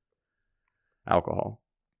includes alcohol.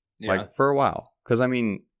 Yeah. Like for a while. Because I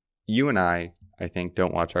mean, you and I I think,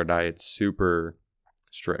 don't watch our diet super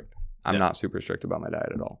strict. I'm Yeah. not super strict about my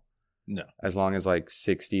diet at all. No. As long as like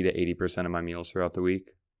 60 to 80% of my meals throughout the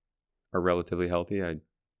week are relatively healthy, I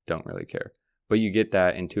don't really care. But you get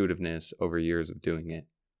that intuitiveness over years of doing it.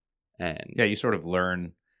 And Yeah, you sort of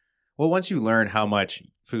learn. Well, once you learn how much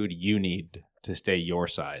food you need to stay your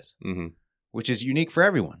size, Mhm. which is unique for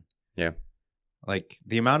everyone. Yeah. Like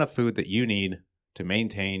the amount of food that you need to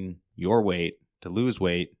maintain your weight, to lose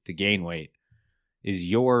weight, to gain weight is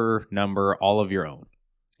your number, all of your own.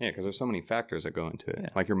 Yeah, because there's so many factors that go into it. Yeah.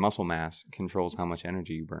 Like your muscle mass controls how much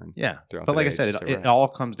energy you burn. Yeah. throughout But the like I day, said, just it all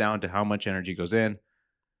comes down to how much energy goes in.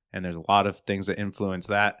 And there's a lot of things that influence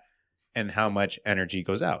that and how much energy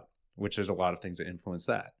goes out, which there's a lot of things that influence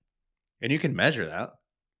that. And you can measure that.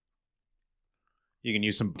 You can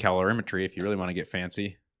use some calorimetry if you really want to get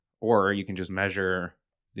fancy, or you can just measure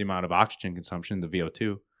the amount of oxygen consumption, the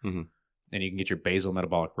VO2, Mhm. and you can get your basal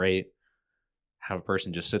metabolic rate, have a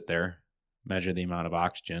person just sit there, measure the amount of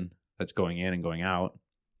oxygen that's going in and going out,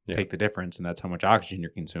 Yeah. take the difference, and that's how much oxygen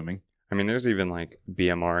you're consuming. I mean, there's even like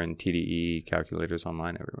BMR and TDE calculators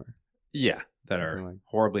online everywhere. Yeah, that are Like-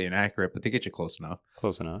 horribly inaccurate, but they get you close enough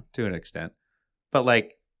Close enough. to an extent. But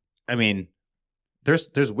like, I mean,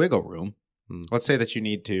 there's wiggle room. Hmm. Let's say that you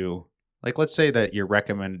need to, like, let's say that your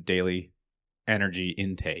recommended daily energy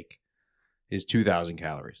intake is 2,000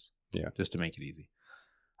 calories. Yeah. Just to make it easy.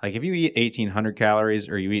 Like if you eat 1,800 calories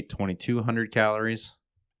or you eat 2,200 calories,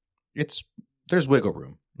 there's wiggle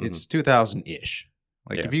room. Mhm. It's 2,000-ish.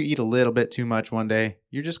 Like Yeah. if you eat a little bit too much one day,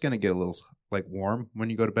 you're just going to get a little like warm when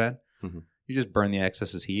you go to bed. Mhm. You just burn the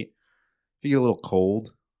excess as heat. If you get a little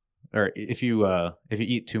cold, or if you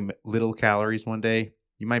eat too little calories one day,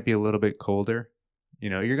 you might be a little bit colder. You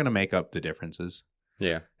know, you're going to make up the differences.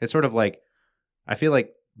 Yeah. It's sort of like, I feel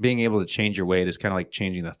like being able to change your weight is kind of like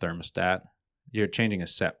changing the thermostat. You're changing a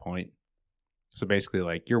set point. So basically,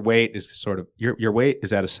 like your weight is sort of your weight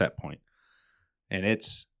is at a set point, and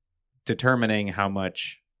it's determining how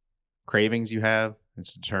much cravings you have.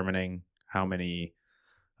 It's determining how much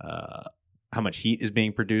heat is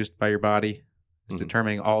being produced by your body. It's Mhm.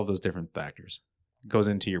 determining all of those different factors. It goes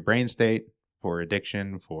into your brain state for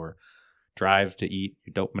addiction, for drive to eat,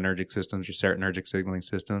 your dopaminergic systems, your serotonergic signaling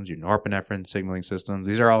systems, your norepinephrine signaling systems.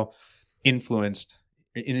 These are all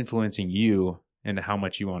influencing you into how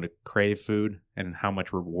much you want to crave food and how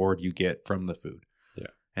much reward you get from the food. Yeah.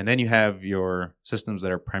 And then you have your systems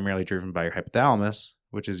that are primarily driven by your hypothalamus,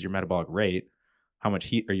 which is your metabolic rate. How much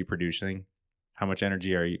heat are you producing? How much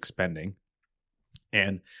energy are you expending?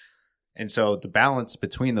 And so the balance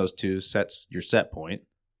between those two sets your set point.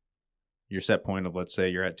 Your set point of, let's say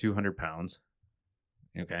you're at 200 pounds.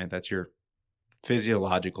 Okay, that's your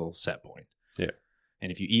physiological set point. Yeah.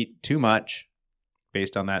 And if you eat too much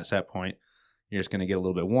based on that set point, you're just going to get a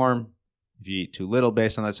little bit warm. If you eat too little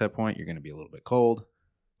based on that set point, you're going to be a little bit cold.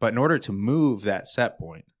 But in order to move that set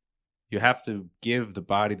point, you have to give the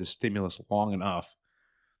body the stimulus long enough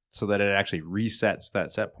so that it actually resets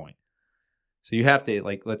that set point. So you have to,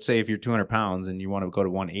 like, let's say if you're 200 pounds and you want to go to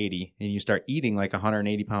 180 and you start eating like a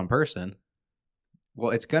 180 pound person,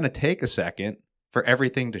 well, it's going to take a second for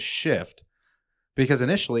everything to shift because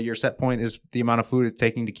initially your set point is the amount of food it's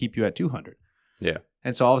taking to keep you at 200. Yeah.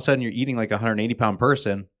 And so all of a sudden you're eating like a 180 pound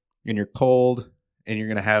person and you're cold and you're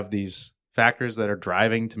going to have these factors that are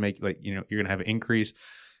driving to make, like, you know, you're going to have an increase,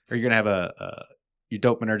 or you're going to have your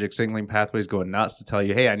dopaminergic signaling pathways going nuts to tell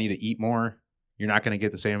you, hey, I need to eat more. You're not going to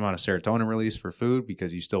get the same amount of serotonin release for food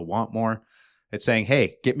because you still want more. It's saying,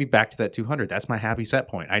 hey, get me back to that 200. That's my happy set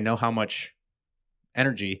point. I know how much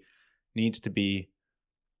energy needs to be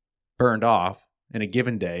burned off in a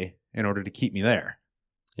given day in order to keep me there.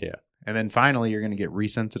 Yeah. And then finally, you're going to get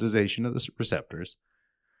resensitization of the receptors.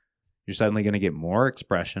 You're suddenly going to get more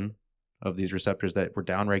expression of these receptors that were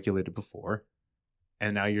downregulated before.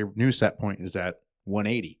 And now your new set point is at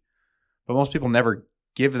 180. But most people never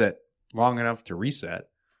give that long enough to reset.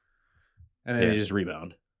 And then they just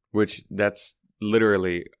rebound. Which that's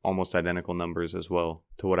literally almost identical numbers as well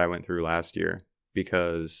to what I went through last year.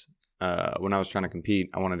 Because when I was trying to compete,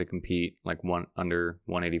 I wanted to compete like under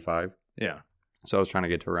 185. Yeah. So I was trying to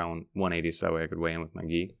get to around 180 so that way I could weigh in with my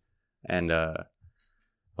gi. And I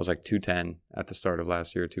was like 210 at the start of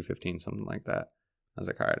last year, 215, something like that. I was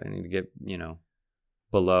like, all right, I need to get,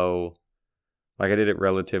 below. Like I did it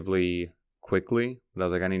relatively quickly, but I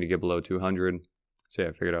was like, I need to get below 200. So yeah,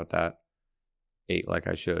 I figured out that. Ate like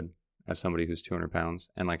I should as somebody who's 200 pounds.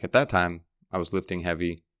 And like at that time, I was lifting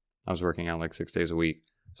heavy. I was working out like 6 days a week.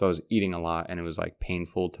 So I was eating a lot and it was like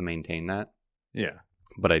painful to maintain that. Yeah.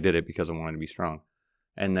 But I did it because I wanted to be strong.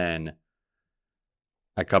 And then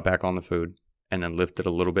I cut back on the food and then lifted a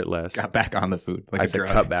little bit less. Got back on the food. Like I a said,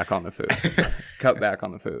 drug. cut back on the food. Cut back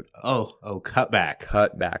on the food. Cut back.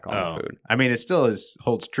 Cut back on the food. I mean, it still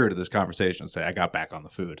holds true to this conversation to say I got back on the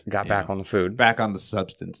food. Got back on the food. Back on the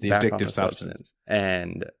substance, the back addictive the substance.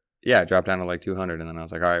 And yeah, it dropped down to like 200. And then I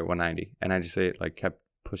was like, all right, 190. And I just like kept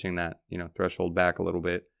pushing that, threshold back a little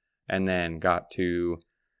bit. And then got to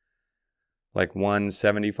like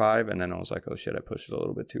 175. And then I was like, oh shit, I pushed it a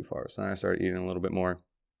little bit too far. So then I started eating a little bit more.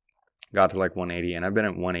 Got to like 180. And I've been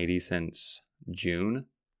at 180 since June.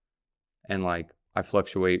 And like I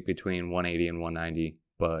fluctuate between 180 and 190.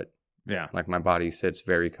 But yeah, like my body sits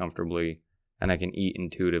very comfortably. And I can eat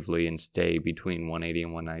intuitively and stay between 180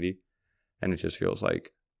 and 190. And it just feels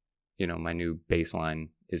like, my new baseline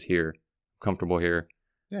is here. Comfortable here.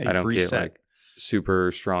 Yeah, I don't reset. get like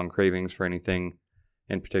super strong cravings for anything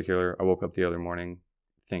in particular. I woke up the other morning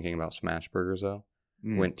thinking about smash burgers though.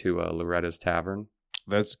 Went to Loretta's Tavern.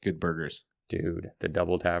 That's good burgers. Dude, the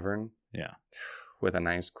Double Tavern. Yeah. With a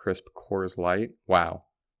nice crisp Coors Light. Wow.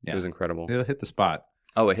 Yeah. It was incredible. It'll hit the spot.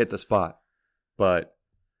 Oh, it hit the spot. But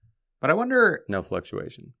I wonder. No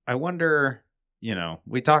fluctuation. I wonder,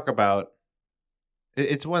 we talk about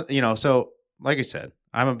it's one, so like I said,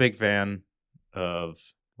 I'm a big fan of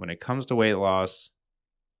when it comes to weight loss.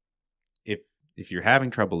 If you're having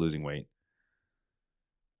trouble losing weight,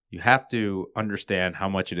 you have to understand how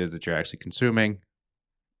much it is that you're actually consuming.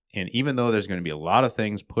 And even though there's going to be a lot of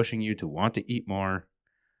things pushing you to want to eat more,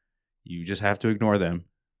 you just have to ignore them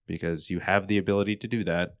because you have the ability to do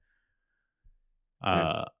that.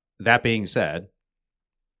 Yeah. That being said,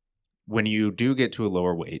 when you do get to a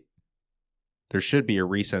lower weight, there should be a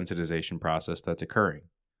resensitization process that's occurring.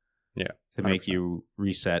 Yeah. To make you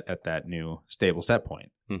reset at that new stable set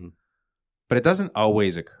point. Mm-hmm. But it doesn't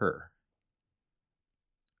always occur.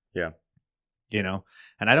 Yeah.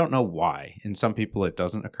 And I don't know why. In some people, it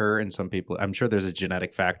doesn't occur. In some people, I'm sure there's a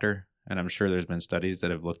genetic factor, and I'm sure there's been studies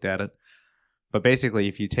that have looked at it. But basically,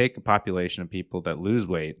 if you take a population of people that lose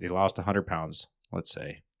weight, they lost 100 pounds, let's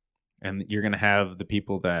say, and you're going to have the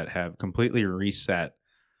people that have completely reset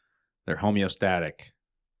their homeostatic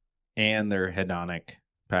and their hedonic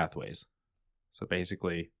pathways. So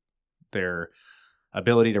basically, their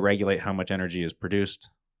ability to regulate how much energy is produced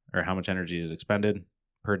or how much energy is expended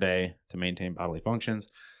per day to maintain bodily functions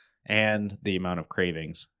and the amount of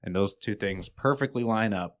cravings. And those two things perfectly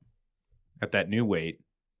line up at that new weight,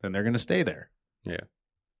 then they're going to stay there. Yeah.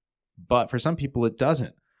 But for some people, it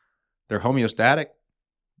doesn't. Their homeostatic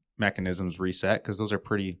mechanisms reset because those are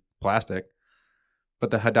pretty plastic.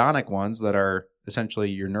 But the hedonic ones that are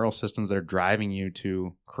essentially your neural systems that are driving you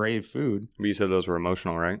to crave food. But you said those were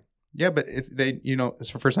emotional, right? Yeah, but if they,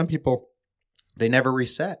 for some people, they never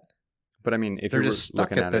reset. But I mean, if they're you're just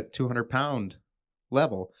stuck at that 200-pound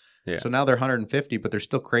level. Yeah. So now they're 150, but they're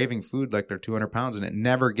still craving food like they're 200 pounds and it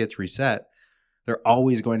never gets reset. They're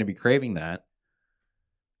always going to be craving that.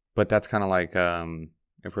 But that's kind of like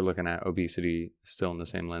if we're looking at obesity still in the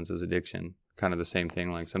same lens as addiction, kind of the same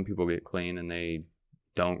thing. Like some people get clean and they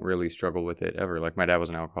don't really struggle with it ever. Like my dad was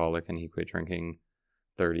an alcoholic and he quit drinking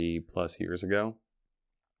 30 plus years ago.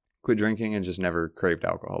 Quit drinking and just never craved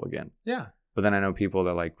alcohol again. Yeah. But then I know people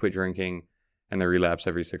that like quit drinking and they relapse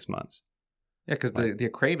every 6 months. Yeah, because the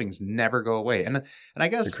cravings never go away. And I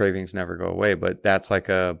guess the cravings never go away, but that's like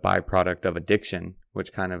a byproduct of addiction,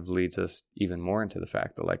 which kind of leads us even more into the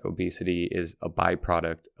fact that like obesity is a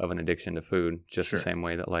byproduct of an addiction to food, just the same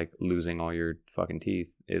way that like losing all your fucking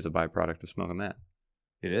teeth is a byproduct of smoking meth.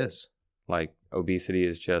 It is. Like obesity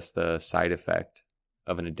is just the side effect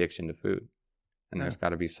of an addiction to food. And there's got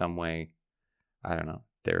to be some way, I don't know,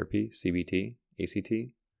 therapy, CBT,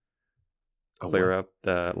 ACT, clear up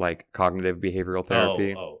the like cognitive behavioral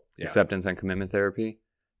therapy, acceptance and commitment therapy,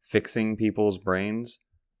 fixing people's brains,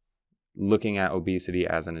 looking at obesity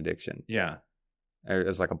as an addiction. Yeah.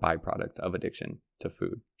 As like a byproduct of addiction to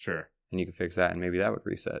food. Sure. And you can fix that and maybe that would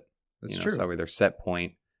reset. That's true. So that way their set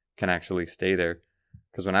point can actually stay there.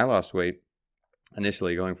 Because when I lost weight,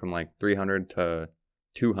 initially going from like 300 to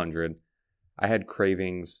 200, I had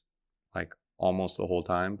cravings like almost the whole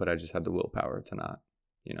time, but I just had the willpower to not,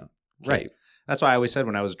 Right. That's why I always said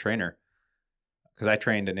when I was a trainer, because I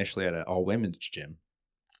trained initially at an all women's gym,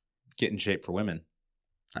 get in shape for women.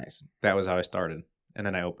 Nice. That was how I started. And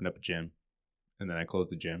then I opened up a gym and then I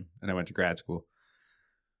closed the gym and I went to grad school.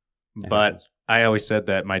 But I always said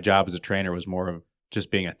that my job as a trainer was more of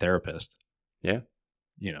just being a therapist. Yeah.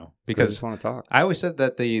 Because I just want to talk. I always said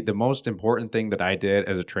that the most important thing that I did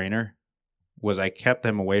as a trainer was I kept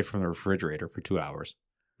them away from the refrigerator for 2 hours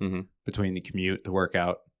between the commute, the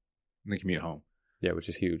workout, and the commute home. Yeah, which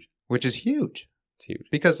is huge. Which is huge. It's huge.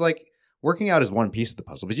 Because like working out is one piece of the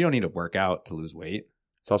puzzle, but you don't need to work out to lose weight.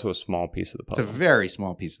 It's also a small piece of the puzzle. It's a very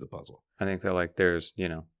small piece of the puzzle. I think that like there's,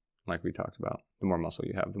 like we talked about, the more muscle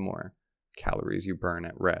you have, the more calories you burn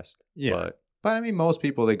at rest. Yeah. But I mean, most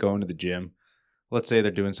people, they go into the gym. Let's say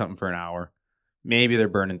they're doing something for an hour. Maybe they're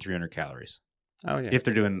burning 300 calories. Oh, yeah. If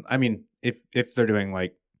they're doing, I mean, if they're doing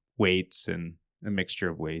like weights and a mixture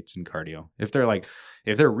of weights and cardio. If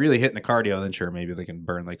they're really hitting the cardio, then sure, maybe they can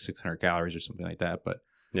burn like 600 calories or something like that. But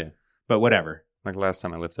yeah. But whatever. Like last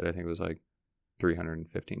time I lifted, I think it was like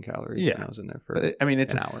 315 calories. Yeah. And I was in there for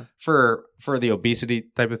it's an hour. For the obesity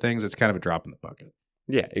type of things, it's kind of a drop in the bucket.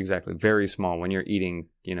 Yeah, exactly. Very small. When you're eating,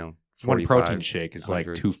 45, one protein shake is 100.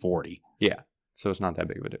 like 240. Yeah. So it's not that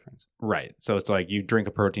big of a difference. Right. So it's like you drink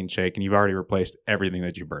a protein shake and you've already replaced everything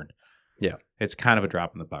that you burned. Yeah. It's kind of a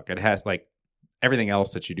drop in the bucket. It has like everything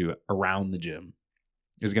else that you do around the gym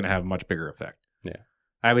is going to have a much bigger effect. Yeah.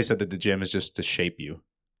 I always said that the gym is just to shape you.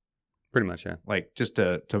 Pretty much, yeah. Like just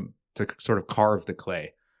to sort of carve the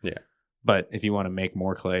clay. Yeah. But if you want to make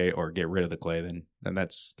more clay or get rid of the clay, then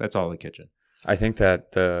that's all the kitchen. I think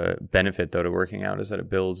that the benefit, though, to working out is that it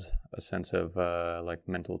builds a sense of like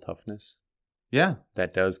mental toughness. Yeah.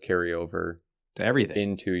 That does carry over to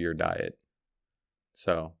everything into your diet.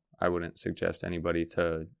 So I wouldn't suggest anybody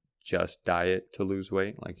to just diet to lose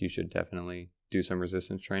weight. Like you should definitely do some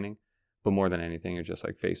resistance training. But more than anything, you're just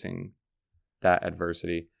like facing that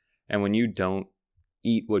adversity. And when you don't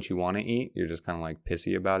eat what you want to eat, you're just kind of like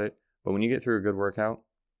pissy about it. But when you get through a good workout,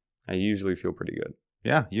 I usually feel pretty good.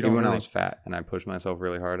 Yeah, you don't. Even when I was fat and I pushed myself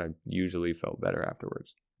really hard, I usually felt better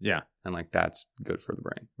afterwards. Yeah, and like that's good for the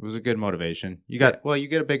brain. It was a good motivation. You get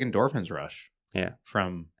a big endorphins rush. Yeah,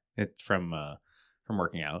 from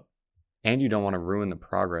working out, and you don't want to ruin the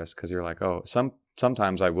progress because you're like, oh,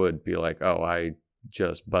 sometimes I would be like, oh, I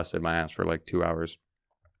just busted my ass for like 2 hours.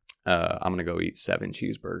 I'm gonna go eat 7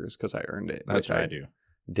 cheeseburgers because I earned it. That's what I do.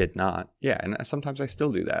 Did not. Yeah, and sometimes I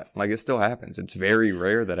still do that. Like it still happens. It's very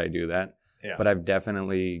rare that I do that. Yeah. But I've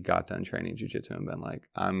definitely got done training jiu-jitsu and been like,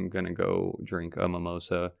 I'm going to go drink a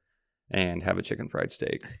mimosa and have a chicken fried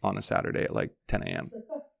steak on a Saturday at like 10 a.m.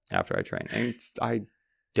 after I train. And I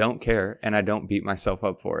don't care and I don't beat myself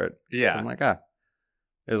up for it. Yeah. So I'm like,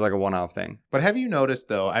 it's like a one-off thing. But have you noticed,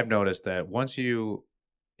 though, I've noticed that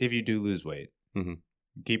if you do lose weight, mm-hmm.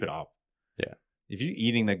 keep it off. Yeah. If you're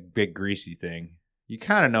eating the big greasy thing, you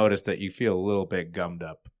kind of notice that you feel a little bit gummed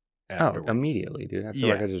up. Afterwards. Oh, immediately, dude. I feel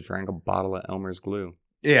like I just drank a bottle of Elmer's glue.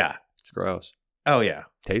 Yeah. It's gross. Oh, yeah.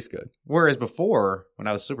 Tastes good. Whereas before, when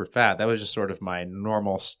I was super fat, that was just sort of my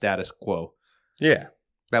normal status quo. Yeah.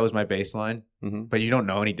 That was my baseline. Mm-hmm. But you don't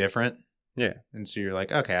know any different. Yeah. And so you're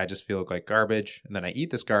like, okay, I just feel like garbage. And then I eat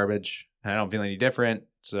this garbage and I don't feel any different.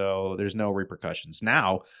 So there's no repercussions.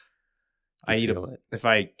 Now, if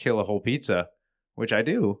I kill a whole pizza, which I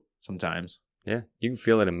do sometimes. Yeah, you can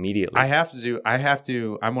feel it immediately.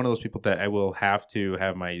 I'm one of those people that I will have to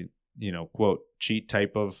have my, quote, cheat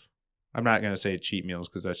type of, I'm not going to say cheat meals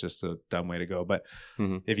because that's just a dumb way to go. But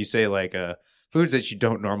mm-hmm. if you say like foods that you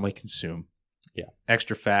don't normally consume, yeah,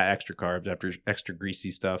 extra fat, extra carbs, extra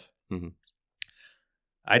greasy stuff, mm-hmm.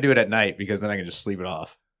 I do it at night because then I can just sleep it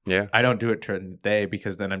off. Yeah. I don't do it during the day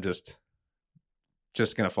because then I'm just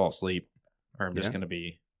going to fall asleep or I'm just going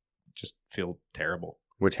to just feel terrible.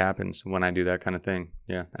 Which happens when I do that kind of thing.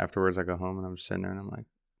 Yeah. Afterwards, I go home and I'm just sitting there and I'm like,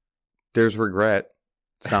 there's regret.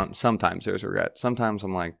 Sometimes there's regret. Sometimes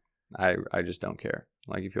I'm like, I just don't care.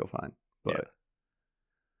 Like, you feel fine. But yeah.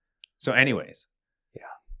 So anyways. Yeah.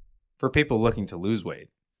 For people looking to lose weight,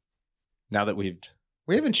 now that we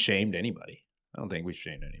haven't shamed anybody. I don't think we've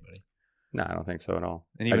shamed anybody. No, I don't think so at all.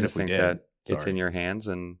 And even if we did, that it's in your hands,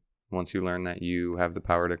 and once you learn that you have the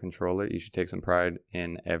power to control it, you should take some pride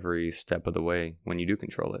in every step of the way when you do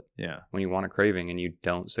control it. Yeah. When you want a craving and you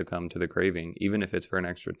don't succumb to the craving, even if it's for an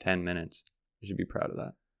extra 10 minutes, you should be proud of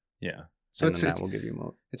that. Yeah. So that will give you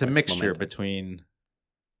more. It's a mixture between,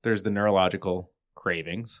 there's the neurological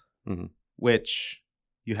cravings, mm-hmm. which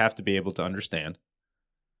you have to be able to understand.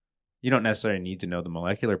 You don't necessarily need to know the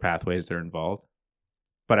molecular pathways that are involved,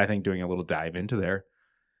 but I think doing a little dive into there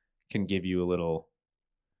can give you a little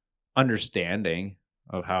understanding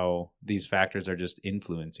of how these factors are just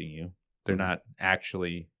influencing you. They're not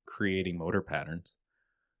actually creating motor patterns.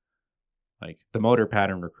 Like the motor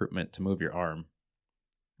pattern recruitment to move your arm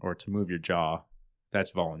or to move your jaw,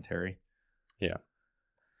 that's voluntary. Yeah.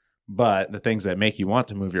 But the things that make you want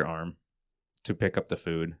to move your arm to pick up the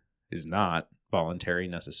food is not voluntary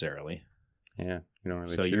necessarily. Yeah. You don't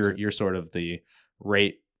really so you're sort of the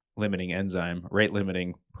rate limiting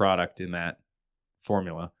product in that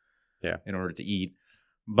formula. Yeah. In order to eat.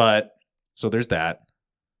 But so there's that.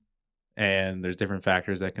 And there's different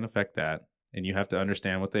factors that can affect that. And you have to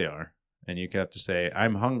understand what they are. And you have to say,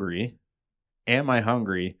 I'm hungry. Am I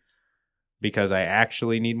hungry because I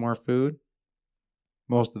actually need more food?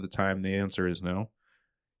 Most of the time, the answer is no.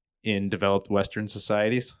 In developed Western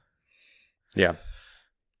societies. Yeah.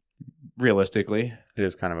 Realistically. It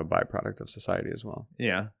is kind of a byproduct of society as well.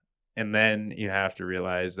 Yeah. And then you have to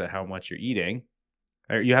realize that how much you're eating,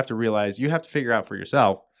 or you have to figure out for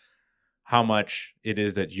yourself how much it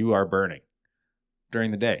is that you are burning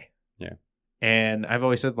during the day. Yeah. And I've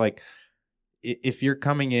always said, like, if you're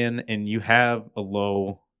coming in and you have a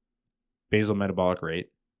low basal metabolic rate,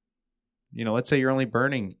 let's say you're only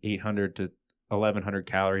burning 800 to 1100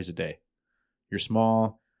 calories a day. You're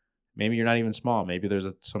small. Maybe you're not even small. Maybe there's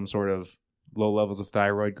some sort of low levels of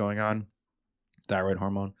thyroid going on, thyroid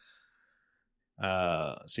hormone.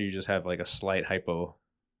 So you just have like a slight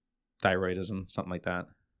hypothyroidism, something like that.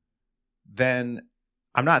 Then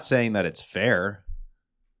I'm not saying that it's fair,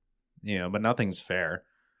 but nothing's fair.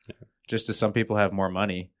 Yeah. Just as some people have more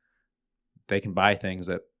money, they can buy things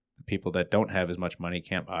that people that don't have as much money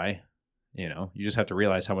can't buy. You just have to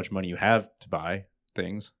realize how much money you have to buy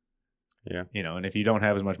things. Yeah. And if you don't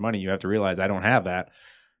have as much money, you have to realize I don't have that.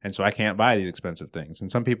 And so I can't buy these expensive things.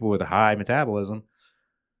 And some people with a high metabolism,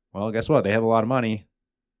 well, guess what? They have a lot of money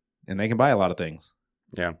and they can buy a lot of things.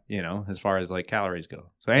 Yeah. As far as like calories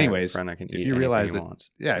go. So anyways, if you realize that,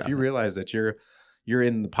 if you realize that you're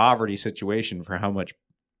in the poverty situation for how much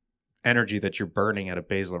energy that you're burning at a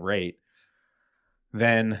basal rate,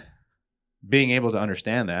 then being able to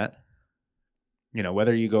understand that,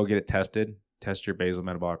 whether you go get it tested, test your basal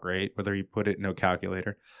metabolic rate, whether you put it in a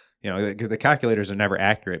calculator, the calculators are never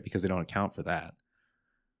accurate because they don't account for that.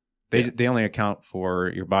 They only account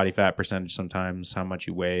for your body fat percentage sometimes, how much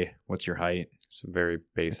you weigh, what's your height. It's a very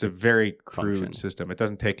basic. It's a very crude function. system. It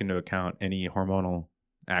doesn't take into account any hormonal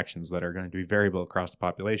actions that are going to be variable across the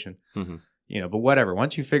population. Mm-hmm. But whatever.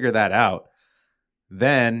 Once you figure that out,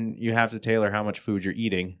 then you have to tailor how much food you're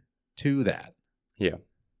eating to that. Yeah.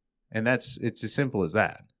 And it's as simple as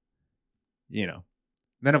that.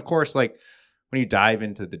 Then of course, like when you dive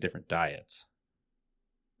into the different diets,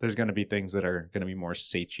 there's going to be things that are going to be more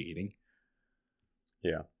satiating.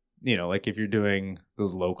 Yeah. Like if you're doing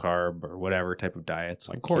those low carb or whatever type of diets,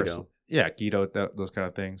 like of course. Keto. Yeah, keto, those kind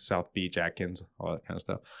of things, South Beach, Atkins, all that kind of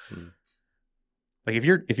stuff. Mm. Like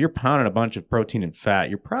if you're pounding a bunch of protein and fat,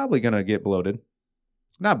 you're probably going to get bloated.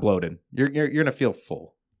 Not bloated. You're going to feel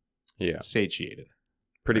full. Yeah. Satiated.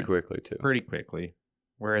 Pretty quickly too. Pretty quickly.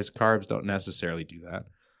 Whereas carbs don't necessarily do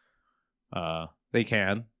that. They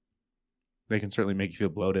can certainly make you feel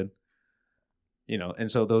bloated.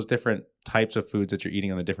 And so those different types of foods that you're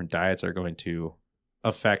eating on the different diets are going to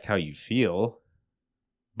affect how you feel.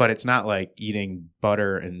 But it's not like eating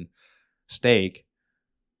butter and steak.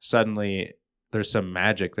 Suddenly there's some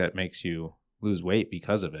magic that makes you lose weight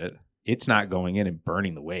because of it. It's not going in and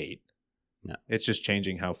burning the weight. No. It's just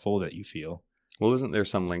changing how full that you feel. Well, isn't there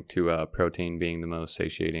some link to protein being the most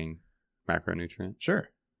satiating macronutrient? Sure.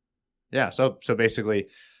 Yeah. So basically,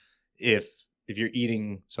 if you're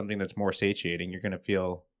eating something that's more satiating, you're going to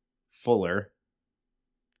feel fuller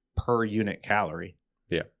per unit calorie.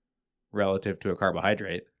 Yeah. Relative to a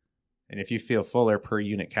carbohydrate. And if you feel fuller per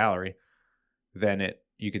unit calorie, then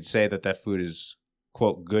you could say that food is,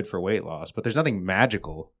 quote, good for weight loss. But there's nothing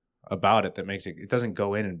magical about it that makes it doesn't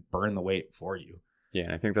go in and burn the weight for you. Yeah,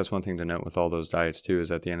 and I think that's one thing to note with all those diets too,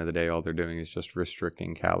 is at the end of the day, all they're doing is just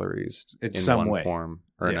restricting calories in some one way. Form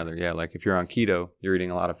or another. Yeah, like if you're on keto, you're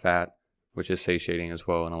eating a lot of fat, which is satiating as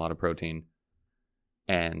well, and a lot of protein.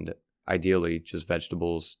 And ideally, just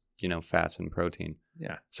vegetables, fats and protein.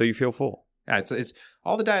 Yeah. So you feel full. Yeah, it's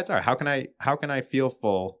all the diets are. How can I feel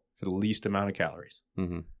full for the least amount of calories?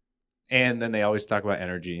 Mm-hmm. And then they always talk about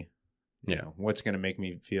energy. Yeah. What's going to make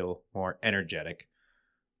me feel more energetic?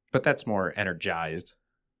 But that's more energized.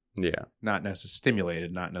 Yeah. Not necessarily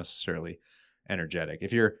stimulated, not necessarily energetic.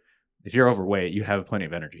 If you're overweight, you have plenty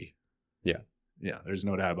of energy. Yeah. Yeah, there's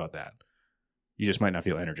no doubt about that. You just might not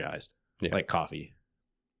feel energized. Yeah. Like coffee,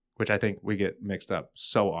 which I think we get mixed up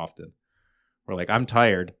so often. We're like, I'm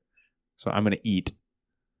tired, so I'm going to eat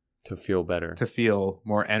to feel better, to feel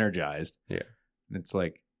more energized. Yeah. It's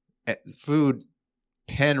like food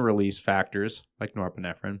can release factors like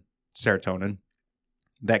norepinephrine, serotonin,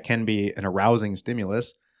 that can be an arousing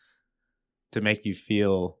stimulus to make you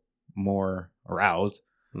feel more aroused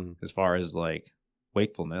as far as like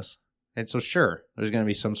wakefulness. And so sure, there's going to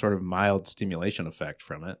be some sort of mild stimulation effect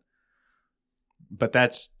from it. But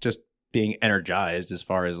that's just being energized as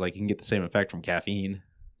far as like you can get the same effect from caffeine.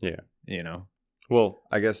 Yeah. You know? Well,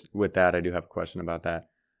 I guess with that, I do have a question about that.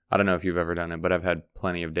 I don't know if you've ever done it, but I've had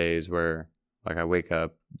plenty of days where like I wake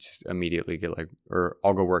up, just immediately get like, or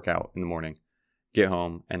I'll go work out in the morning, get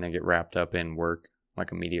home, and then get wrapped up in work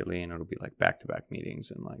like immediately, and it'll be like back-to-back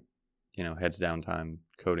meetings and like, you know, heads down time,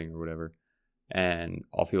 coding or whatever. And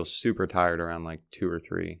I'll feel super tired around like 2 or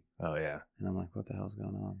 3. Oh, yeah. And I'm like, what the hell's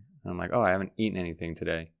going on? And I'm like, oh, I haven't eaten anything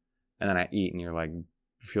today. And then I eat and you're like,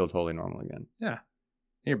 feel totally normal again. Yeah.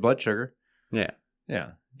 Your blood sugar. Yeah.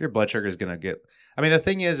 Yeah. If your blood sugar is going to get, I mean, the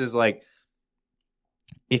thing is like,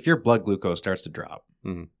 if your blood glucose starts to drop,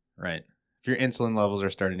 right? If your insulin levels are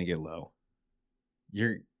starting to get low,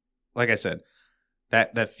 you're, like I said,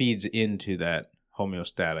 that feeds into that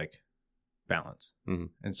homeostatic balance.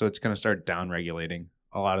 And so it's going to start down-regulating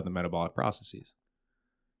a lot of the metabolic processes.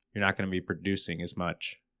 You're not going to be producing as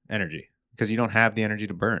much energy because you don't have the energy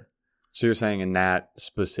to burn. So you're saying in that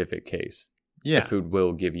specific case, the food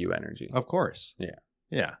will give you energy. Of course. Yeah.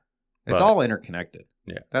 Yeah. It's all interconnected.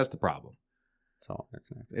 Yeah. That's the problem. It's all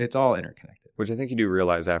interconnected. It's all interconnected. Which I think you do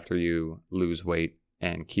realize after you lose weight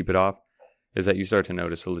and keep it off, is that you start to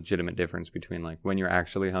notice a legitimate difference between like when you're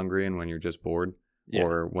actually hungry and when you're just bored,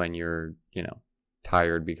 or when you're, you know,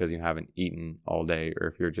 tired because you haven't eaten all day, or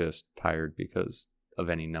if you're just tired because of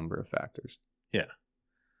any number of factors. Yeah.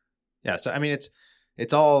 Yeah. So, I mean,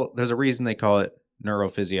 it's all, there's a reason they call it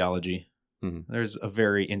neurophysiology. There's a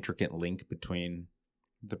very intricate link between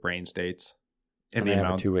the brain states and they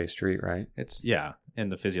have a two-way street, right? It's, in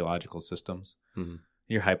the physiological systems.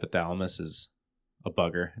 Your hypothalamus is a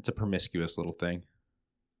bugger. It's a promiscuous little thing.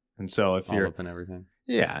 And so if you're all up in everything.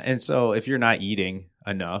 Yeah. And so if you're not eating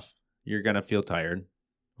enough, you're going to feel tired,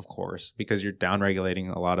 of course, because you're down regulating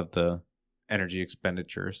a lot of the energy expending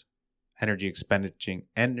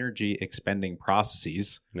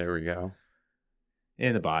processes. There we go.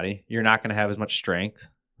 In the body. You're not going to have as much strength,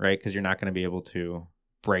 right? Because you're not going to be able to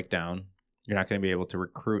break down. You're not going to be able to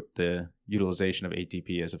recruit the utilization of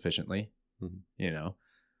ATP as efficiently, you know.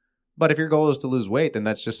 But if your goal is to lose weight, then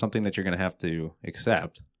that's just something that you're going to have to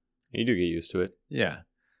accept. You do get used to it. Yeah.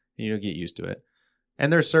 You do get used to it.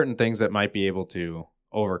 And there's certain things that might be able to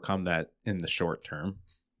overcome that in the short term,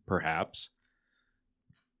 perhaps.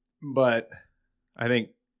 But I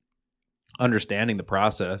think understanding the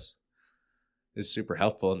process is super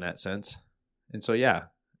helpful in that sense. And so,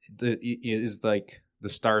 it is like the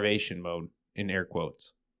starvation mode, in air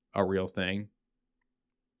quotes, a real thing.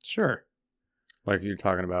 Sure. Like you're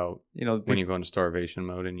talking about, you know, when you go into starvation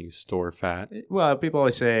mode and you store fat. Well, people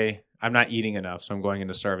always say, I'm not eating enough, so I'm going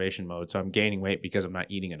into starvation mode. So I'm gaining weight because I'm not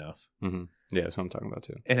eating enough. Yeah, that's what I'm talking about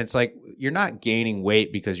too. And it's like, you're not gaining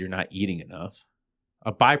weight because you're not eating enough.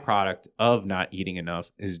 A byproduct of not eating enough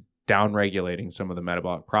is down-regulating some of the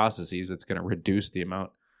metabolic processes. That's going to reduce the amount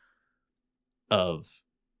of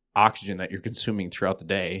oxygen that you're consuming throughout the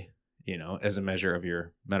day, you know, as a measure of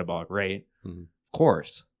your metabolic rate. Of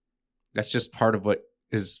course. That's just part of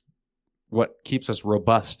what keeps us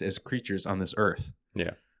robust as creatures on this earth.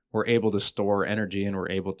 Yeah. We're able to store energy and we're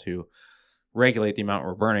able to regulate the amount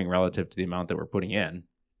we're burning relative to the amount that we're putting in,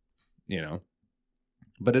 you know,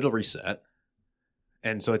 but it'll reset.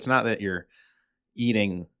 And so it's not that you're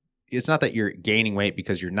gaining weight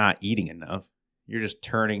because you're not eating enough. You're just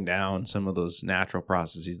turning down some of those natural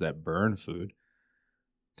processes that burn food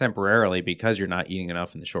temporarily because you're not eating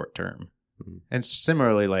enough in the short term. And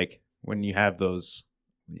similarly, like when you have those,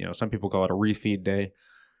 you know, some people call it a refeed day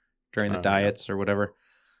during the diets or whatever,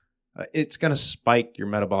 it's going to spike your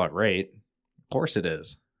metabolic rate. Of course it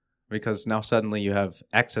is, because now suddenly you have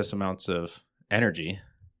excess amounts of energy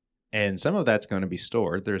and some of that's going to be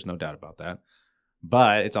stored. There's no doubt about that.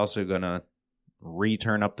 But it's also going to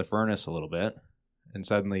return up the furnace a little bit. And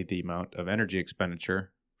suddenly the amount of energy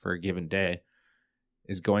expenditure for a given day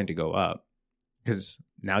is going to go up because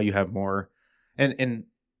now you have more. And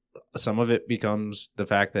some of it becomes the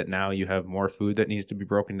fact that now you have more food that needs to be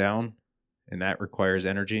broken down, and that requires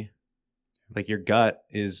energy. Like your gut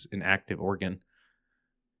is an active organ.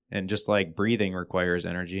 And just like breathing requires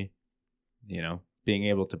energy, you know, being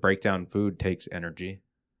able to break down food takes energy.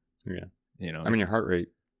 Yeah. You know, I mean, your heart rate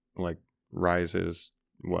like rises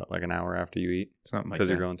like an hour after you eat? Something like that. Because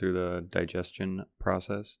you're going through the digestion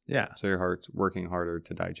process. Yeah. So your heart's working harder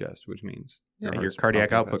to digest, which means your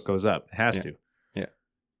cardiac output goes up. It has to. Yeah.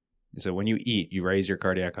 So when you eat, you raise your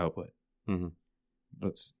cardiac output.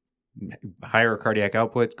 That's higher cardiac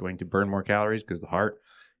output, going to burn more calories because the heart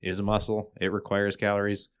is a muscle. It requires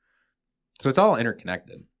calories. So it's all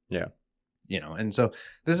interconnected. Yeah. You know, and so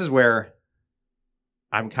this is where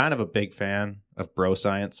I'm kind of a big fan of bro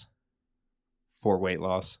science for weight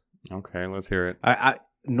loss. Okay, let's hear it. I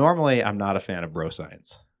normally I'm not a fan of bro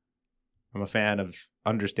science. I'm a fan of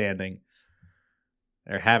understanding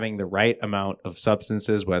They're having the right amount of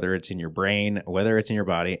substances, whether it's in your brain, whether it's in your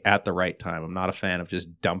body, at the right time. I'm not a fan of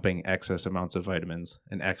just dumping excess amounts of vitamins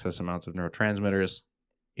and excess amounts of neurotransmitters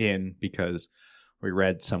in because we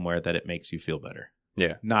read somewhere that it makes you feel better.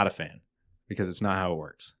 Yeah. Not a fan, because it's not how it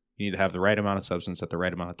works. You need to have the right amount of substance at the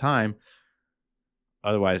right amount of time.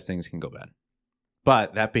 Otherwise, things can go bad.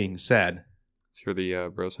 But that being said, It's for the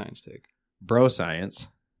bro science take. bro science,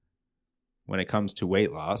 when it comes to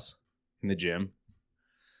weight loss in the gym,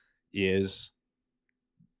 is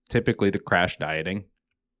typically the crash dieting,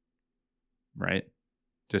 right?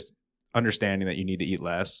 Just understanding that you need to eat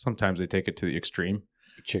less. Sometimes they take it to the extreme.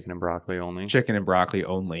 Chicken and broccoli only. Chicken and broccoli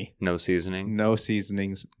only. No seasoning. No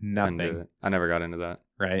seasonings, Couldn't do nothing, it. I never got into that.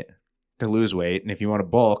 right? To lose weight. And if you want to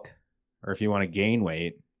bulk or if you want to gain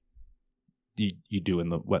weight, you do in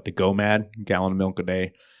the GOMAD, gallon of milk a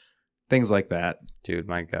day, things like that. Dude,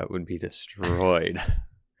 my gut would be destroyed.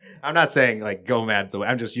 I'm not saying like GOMAD's the way.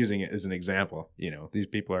 I'm just using it as an example. You know, these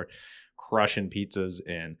people are crushing pizzas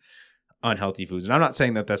and unhealthy foods. And I'm not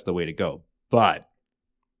saying that that's the way to go. But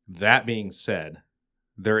that being said,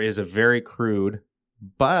 there is a very crude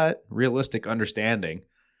but realistic understanding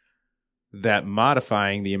that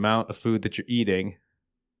modifying the amount of food that you're eating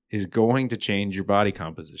is going to change your body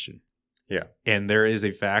composition. Yeah. And there is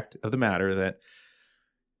a fact of the matter that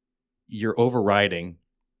you're overriding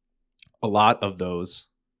a lot of those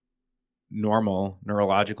normal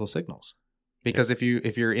neurological signals. Because if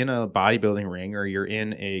you're in a bodybuilding ring, or you're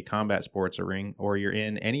in a combat sports ring, or you're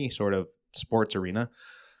in any sort of sports arena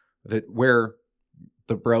that where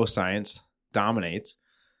the bro science dominates,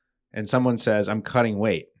 and someone says, I'm cutting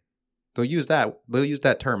weight, they'll use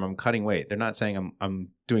that term, I'm cutting weight. They're not saying I'm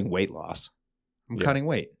doing weight loss. I'm cutting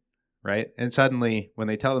weight, right? And suddenly when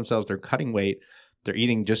they tell themselves they're cutting weight, they're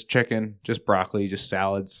eating just chicken, just broccoli, just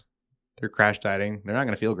salads, they're crash dieting, they're not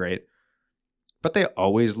going to feel great. But they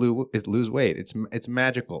always lose weight. It's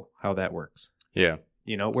magical how that works. Yeah.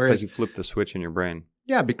 You know, It's whereas like you flip the switch in your brain.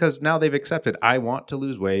 yeah, because now they've accepted, I want to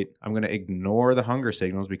lose weight. I'm going to ignore the hunger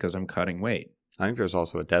signals because I'm cutting weight. I think there's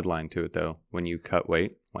also a deadline to it, though. When you cut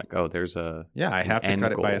weight, like, oh, there's a... Yeah, I have to end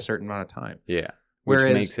cut it by goal. a certain amount of time. Yeah. Whereas,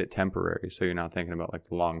 Which makes it temporary, so you're not thinking about like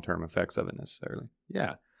the long-term effects of it necessarily.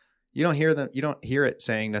 yeah, you don't hear it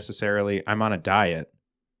saying necessarily, I'm on a diet,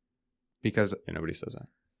 because Yeah, nobody says that.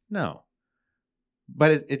 no.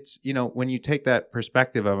 But it's, you know, when you take that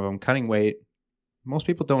perspective of I'm cutting weight, most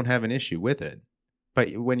people don't have an issue with it.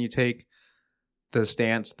 But when you take the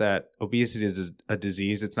stance that obesity is a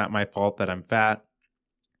disease, it's not my fault that I'm fat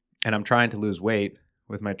and I'm trying to lose weight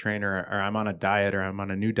with my trainer, or I'm on a diet, or I'm on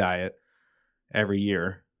a new diet every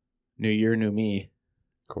year, new year, new me,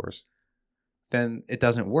 Of course. then it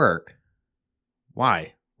doesn't work.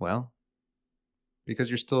 Why? Well, because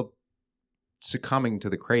you're still succumbing to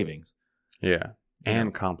the cravings. Yeah. You And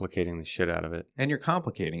know? complicating the shit out of it. And you're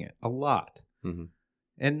complicating it a lot. Mm-hmm.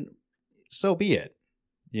 And so be it.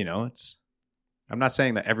 You know, I'm not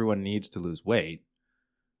saying that everyone needs to lose weight.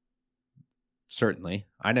 Certainly.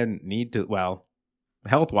 I didn't need to, well,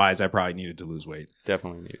 health-wise, I probably needed to lose weight.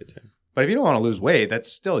 Definitely needed to. But if you don't want to lose weight,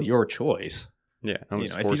 that's still your choice. Yeah. You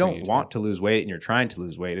know, if you don't want to lose weight and you're trying to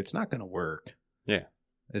lose weight, it's not going to work. Yeah.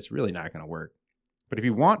 It's really not going to work. But if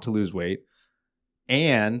you want to lose weight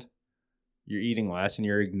and you're eating less and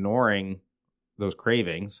you're ignoring those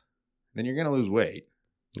cravings, then you're going to lose weight.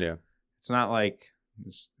 Yeah. It's not like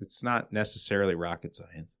it's not necessarily rocket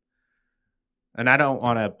science. And I don't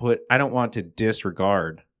want to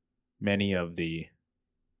disregard many of the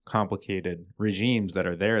complicated regimes that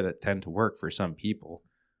are there that tend to work for some people,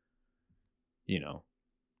 you know.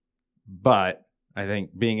 But I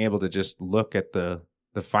think being able to just look at the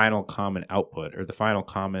final common output, or the final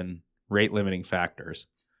common rate limiting factors,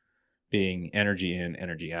 being energy in,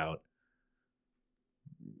 energy out,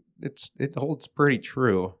 it holds pretty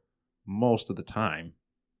true most of the time.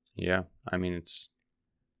 Yeah. I mean, it's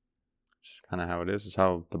just kind of how it is. It's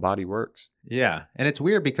how the body works. Yeah. And it's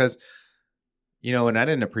weird because, you know, and I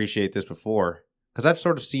didn't appreciate this before, because I've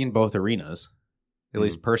sort of seen both arenas, at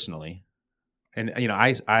least personally. And, you know,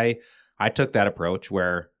 I took that approach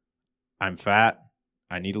where I'm fat,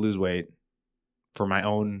 I need to lose weight for my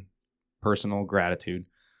own personal gratitude.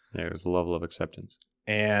 Yeah, there's a level of acceptance.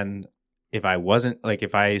 And if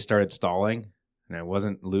I started stalling and I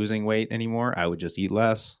wasn't losing weight anymore, I would just eat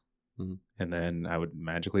less. Mhm. And then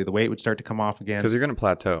the weight would start to come off again. Because you're going to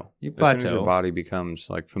plateau. You As soon as plateau. your body becomes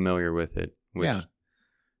like familiar with it. Which, Yeah.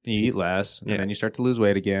 You eat less, and Yeah. then you start to lose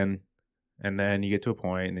weight again. And then you get to a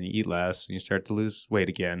point, and then you eat less, and you start to lose weight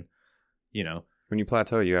again. You know? When you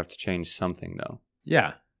plateau, you have to change something, though.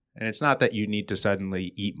 Yeah. And it's not that you need to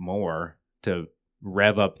suddenly eat more to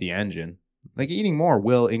rev up the engine. Like eating more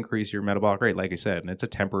will increase your metabolic rate, like I said, and it's a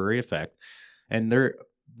temporary effect. And there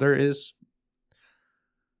is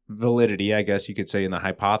validity, I guess you could say, in the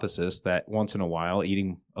hypothesis that once in a while,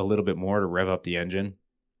 eating a little bit more to rev up the engine,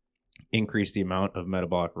 increase the amount of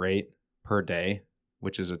metabolic rate per day,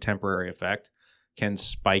 which is a temporary effect, can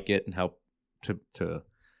spike it and help to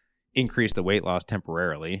increase the weight loss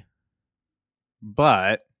temporarily.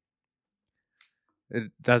 But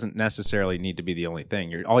it doesn't necessarily need to be the only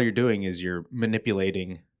thing. All you're doing is you're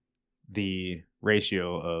manipulating the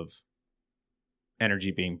ratio of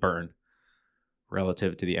energy being burned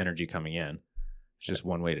relative to the energy coming in. It's just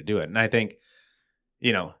one way to do it. And I think,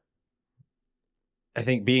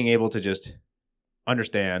 being able to just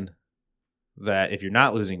understand that if you're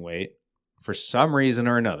not losing weight, for some reason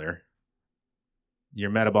or another, your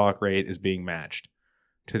metabolic rate is being matched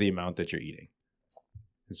to the amount that you're eating.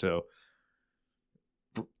 And so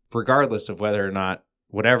regardless of whether or not,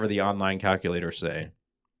 whatever the online calculators say,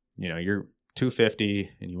 you're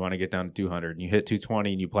 250 and you want to get down to 200 and you hit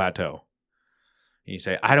 220 and you plateau. And you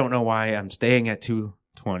say, I don't know why I'm staying at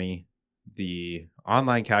 220. The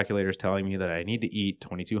online calculator is telling me that I need to eat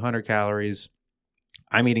 2,200 calories.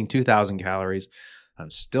 I'm eating 2,000 calories.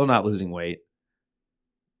 I'm still not losing weight.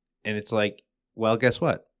 And it's like, well, guess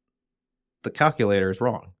what? The calculator is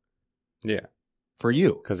wrong. Yeah. For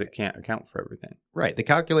you. Because it can't account for everything. Right. The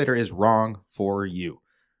calculator is wrong for you.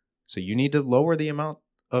 So you need to lower the amount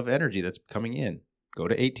of energy that's coming in. Go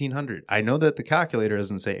to 1,800. I know that the calculator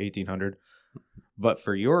doesn't say 1,800, but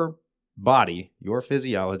for your body, your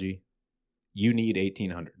physiology, you need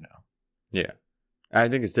 1,800 now. Yeah. I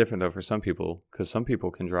think it's different, though, for some people, because some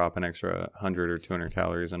people can drop an extra 100 or 200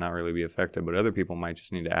 calories and not really be affected, but other people might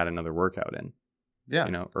just need to add another workout in.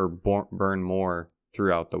 Yeah. Or burn more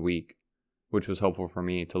throughout the week, which was helpful for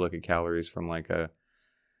me to look at calories from like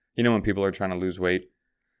when people are trying to lose weight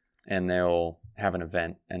and they'll have an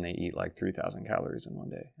event and they eat like 3,000 calories in one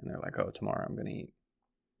day. And they're like, oh, tomorrow I'm going to eat,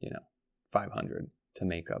 500 to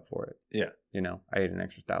make up for it. Yeah. I ate an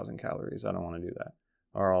extra 1,000 calories. I don't want to do that.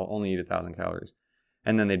 Or I'll only eat 1,000 calories.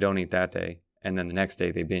 And then they don't eat that day. And then the next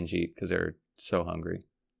day they binge eat because they're so hungry.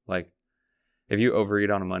 Like if you overeat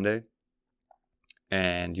on a Monday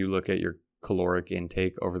and you look at your caloric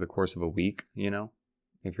intake over the course of a week,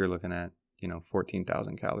 if you're looking at,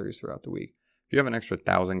 14,000 calories throughout the week. If you have an extra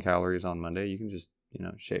 1,000 calories on Monday, you can just,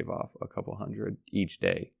 shave off a couple hundred each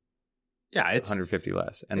day. Yeah, it's 150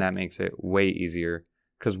 less. And that makes it way easier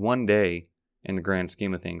because one day in the grand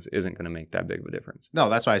scheme of things isn't going to make that big of a difference. No,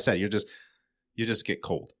 that's why I said you just get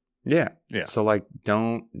cold. Yeah. Yeah. So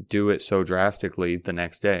don't do it so drastically the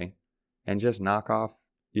next day and just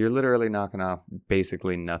you're literally knocking off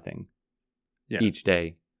basically nothing. Yeah. Each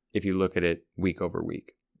day if you look at it week over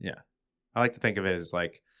week. Yeah. I like to think of it as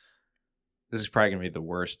like, this is probably going to be the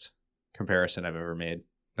worst comparison I've ever made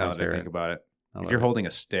now that I think about it. If you're holding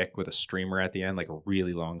a stick with a streamer at the end, like a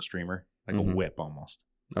really long streamer, like a whip almost.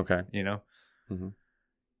 Okay. Mm-hmm.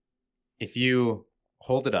 If you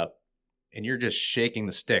hold it up and you're just shaking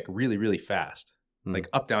the stick really, really fast, like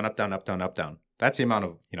up, down, up, down, up, down, up, down, that's the amount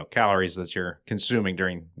of calories that you're consuming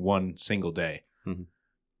during one single day. Mm-hmm.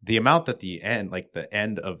 The amount that the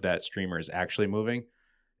end of that streamer is actually moving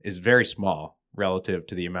is very small relative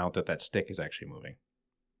to the amount that stick is actually moving.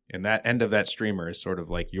 And that end of that streamer is sort of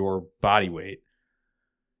like your body weight.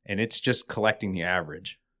 And it's just collecting the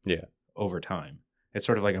average over time. It's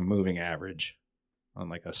sort of like a moving average on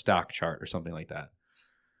like a stock chart or something like that.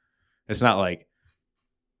 It's not like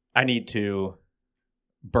I need to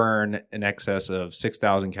burn in excess of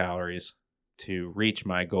 6,000 calories to reach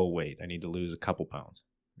my goal weight. I need to lose a couple pounds.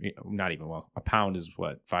 Not even, a pound is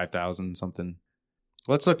what, 5,000 something?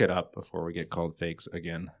 Let's look it up before we get called fakes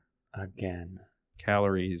again.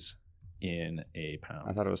 Calories in a pound.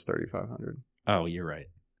 I thought it was 3,500. Oh, you're right.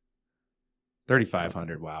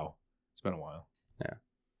 3,500. Wow. It's been a while. Yeah.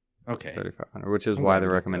 Okay. 3,500, which is why the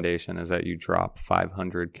recommendation is that you drop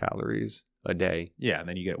 500 calories a day. Yeah, and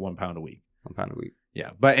then you get 1 pound a week. 1 pound a week.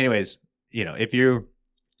 Yeah. But anyways, if you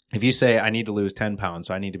say I need to lose 10 pounds,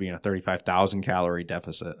 so I need to be in a 35,000 calorie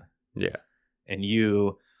deficit. Yeah. And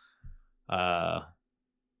you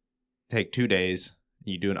take 2 days,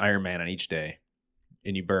 you do an Ironman on each day,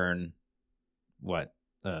 and you burn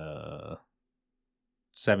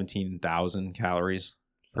 17,000 calories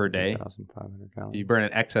per day. 17,500 calories. You burn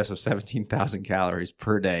in excess of 17,000 calories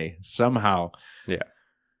per day somehow. Yeah.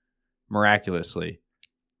 Miraculously.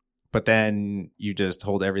 But then you just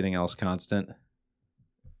hold everything else constant.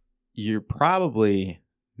 You're probably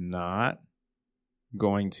not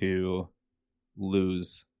going to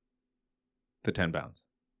lose the 10 pounds.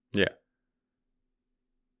 Yeah.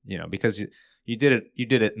 Because you did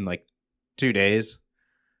it in like 2 days.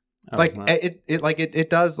 Oh, Like it's not? it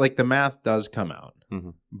does, like the math does come out.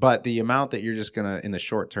 Mhm. But the amount that you're just gonna in the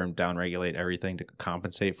short term downregulate everything to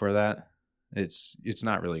compensate for that, it's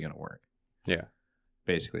not really gonna work. Yeah.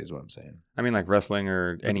 Basically is what I'm saying. I mean, like wrestling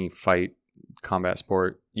or any fight combat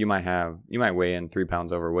sport, you might weigh in 3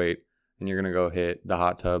 pounds overweight, and you're gonna go hit the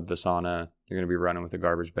hot tub, the sauna. You're gonna be running with a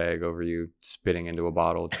garbage bag over you, spitting into a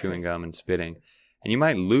bottle, chewing gum and spitting, and you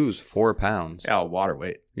might lose 4 pounds. Yeah, water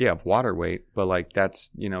weight. Yeah, of water weight, but like that's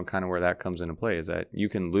kind of where that comes into play, is that you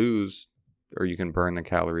can lose or you can burn the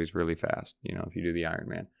calories really fast. If you do the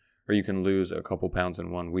Ironman, or you can lose a couple pounds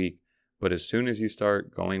in 1 week. But as soon as you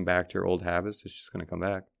start going back to your old habits, it's just going to come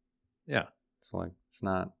back. Yeah. It's like it's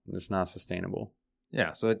not sustainable.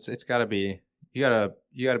 Yeah, so it's got to be you got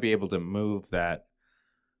to be able to move that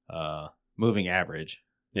moving average.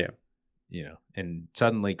 Yeah. And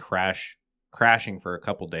suddenly crashing for a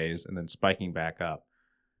couple days and then spiking back up.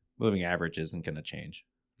 Moving average isn't going to change.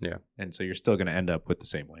 Yeah. And so you're still going to end up with the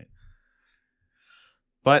same weight.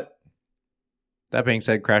 But that being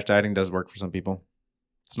said, crash dieting does work for some people.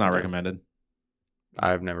 It's not recommended.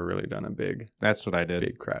 I've never really done a big That's what I did.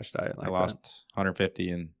 big crash diet like I lost 150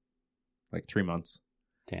 in like 3 months.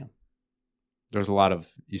 Damn. There was a lot of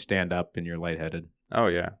you stand up and you're lightheaded. Oh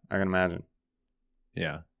yeah, I can imagine.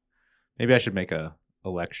 Yeah. Maybe I should make a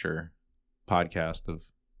lecture podcast of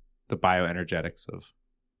the bioenergetics of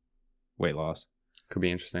weight loss. Could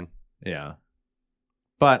be interesting. Yeah.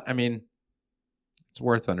 But I mean, it's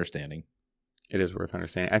worth understanding. It is worth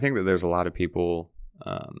understanding. I think that there's a lot of people.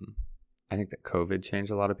 I think that COVID changed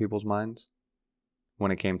a lot of people's minds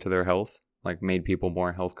when it came to their health, like made people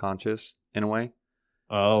more health conscious in a way.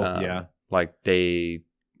 Oh, yeah. Like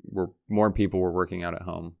more people were working out at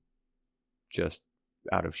home just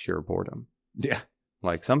out of sheer boredom. Yeah.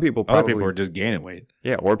 Like some people Other people were just gaining weight.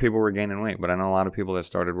 Yeah, or people were gaining weight. But I know a lot of people that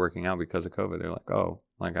started working out because of COVID. They're like, oh,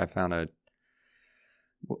 like I found a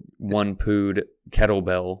one pood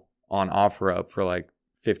kettlebell on OfferUp for like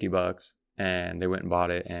 $50, and they went and bought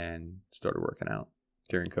it and started working out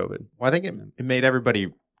during COVID. Well, I think it made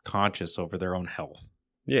everybody conscious over their own health.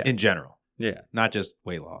 Yeah. In general. Yeah. Not just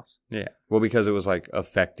weight loss. Yeah. Well, because it was like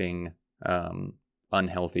affecting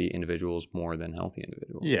unhealthy individuals more than healthy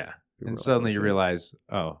individuals. Yeah. People And were like, suddenly oh, you shit. realize,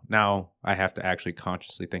 oh, now I have to actually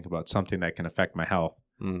consciously think about something that can affect my health.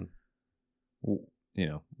 Mm.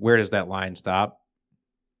 Where does that line stop?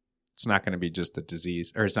 It's not going to be just a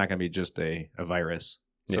disease, or it's not going to be just a virus.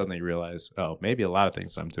 Yeah. Suddenly you realize, oh, maybe a lot of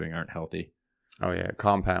things that I'm doing aren't healthy. Oh, yeah. It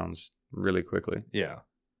compounds really quickly. Yeah.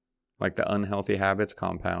 Like the unhealthy habits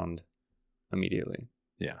compound immediately.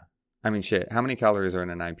 Yeah. I mean, shit. How many calories are in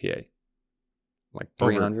an IPA? Like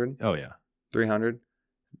 300? Oh, yeah. 300?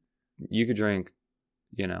 You could drink,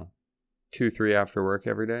 2-3 after work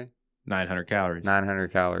every day. 900 calories.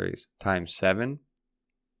 900 calories times 7.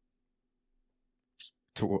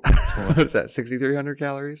 To- What's that? 6,300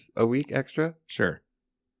 calories a week extra? Sure.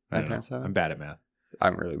 I Nine don't know. times 7? I'm bad at math.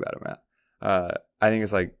 I'm really bad at math. I think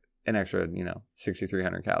it's like an extra,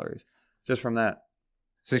 6,300 calories. Just from that,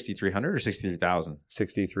 6,300 or 63,000?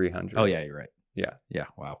 6,300. Oh, yeah, you're right. Yeah. Yeah.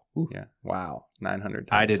 Wow. Ooh. Yeah. Wow. 900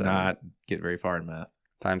 times I did 7. not get very far in math.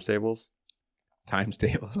 Times tables? Times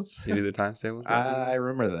tables. You do the times tables? I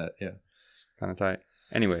remember that. Yeah. Kind of tight.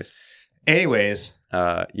 Anyways.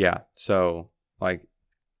 Yeah. So, like,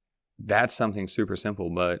 that's something super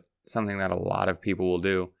simple, but something that a lot of people will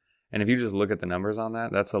do. And if you just look at the numbers on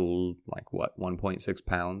that, that's 1.6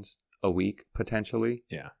 pounds a week potentially.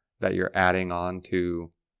 Yeah. That you're adding on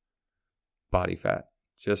to body fat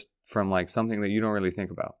just from like something that you don't really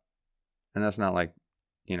think about. And that's not like,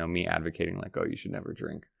 me advocating like, oh, you should never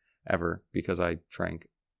drink ever, because I drank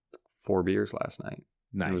 4 beers last night.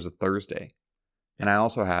 Nice. And it was a Thursday. And I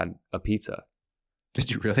also had a pizza. Did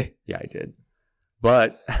you really? Yeah, I did.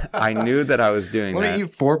 But I knew that I was doing Let that. me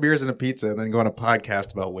eat 4 beers and a pizza and then go on a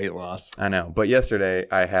podcast about weight loss. I know. But yesterday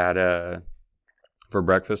I had for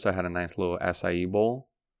breakfast, I had a nice little acai bowl.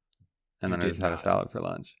 And You then I did just had a not. salad for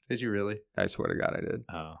lunch. Did you really? I swear to God, I did.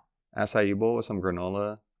 Oh. Acai bowl with some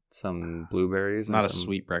granola, some blueberries. Not and a some...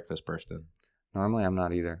 sweet breakfast person. Normally, I'm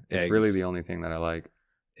not either. It's Eggs. really the only thing that I like.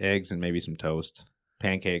 Eggs and maybe some toast.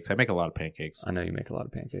 Pancakes. I make a lot of pancakes. I know you make a lot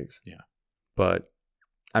of pancakes. Yeah. But,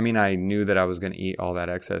 I mean, I knew that I was going to eat all that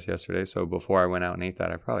excess yesterday. So before I went out and ate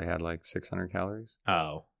that, I probably had like 600 calories.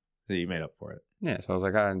 Oh. So you made up for it. Yeah. So I was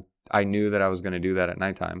like, I knew that I was going to do that at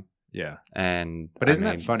nighttime. Yeah. And But I isn't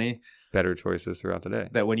that made funny better choices throughout the day.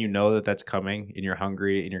 that when you know that that's coming and you're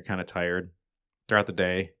hungry and you're kind of tired throughout the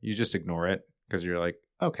day, you just ignore it because you're like,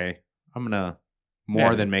 okay, I'm going to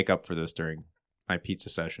more Yeah. than make up for this during my pizza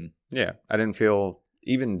session. Yeah. I didn't feel,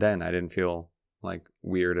 even then, I didn't feel like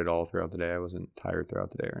weird at all throughout the day. I wasn't tired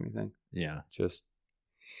throughout the day or anything. Yeah. Just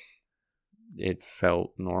it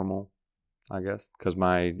felt normal, I guess, because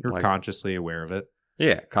You're consciously aware of it.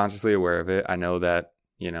 Yeah, consciously aware of it. I know that,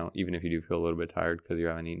 even if you do feel a little bit tired because you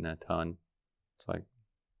haven't eaten a ton, it's like,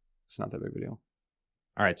 it's not that big of a deal.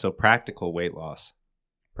 All right. So practical weight loss.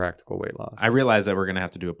 Practical weight loss. I realize that we're going to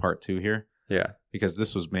have to do a part 2 here. Yeah. Because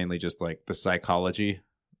this was mainly just like the psychology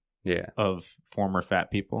of former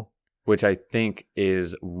fat people. Which I think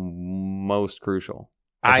is most crucial.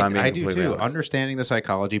 I do too. Honest. Understanding the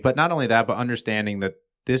psychology, but not only that, but understanding that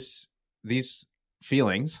these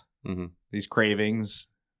feelings, these cravings,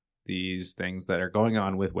 these things that are going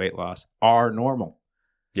on with weight loss are normal.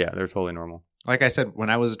 Yeah, they're totally normal. Like I said, when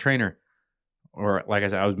I was a trainer, or like I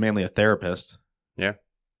said, I was mainly a therapist. Yeah.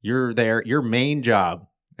 You're there. Your main job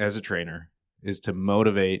as a trainer is to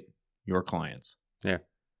motivate your clients. Yeah.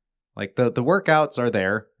 Like the workouts are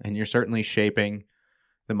there, and you're certainly shaping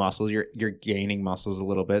the muscles. You're gaining muscles a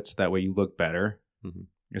little bit, so that way you look better.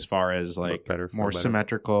 As far as like more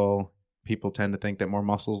symmetrical, people tend to think that more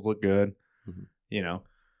muscles look good.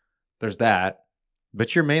 There's that,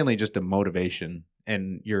 but you're mainly just a motivation,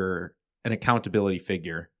 and you're an accountability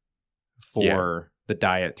figure for the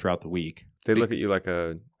diet throughout the week. They look at you like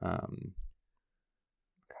a what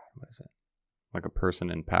is it? Like a person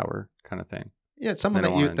in power kind of thing. Yeah, it's someone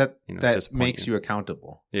that makes you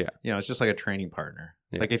accountable. Yeah. It's just like a training partner.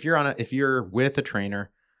 Yeah. Like if you're with a trainer,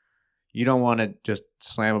 you don't want to just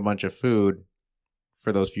slam a bunch of food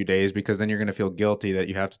for those few days, because then you're going to feel guilty that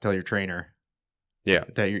you have to tell your trainer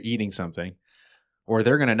that you're eating something, or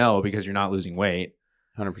they're going to know because you're not losing weight.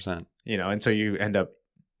 100%. And so you end up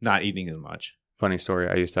not eating as much. Funny story.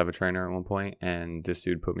 I used to have a trainer at one point, and this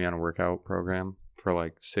dude put me on a workout program for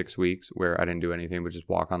like 6 weeks where I didn't do anything but just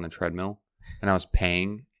walk on the treadmill, and I was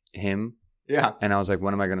paying him. Yeah. And I was like,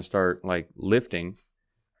 when am I going to start like lifting?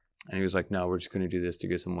 And he was like, no, we're just going to do this to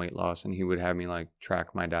get some weight loss. And he would have me like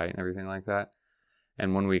track my diet and everything like that.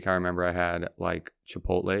 And one week I remember I had like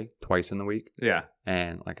Chipotle twice in the week. Yeah.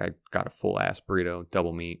 And like I got a full ass burrito,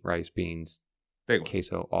 double meat, rice, beans, big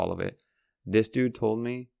queso, all of it. This dude told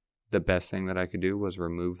me the best thing that I could do was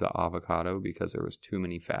remove the avocado because there was too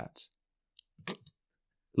many fats.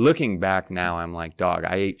 Looking back now, I'm like, dog,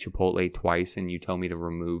 I ate Chipotle twice and you tell me to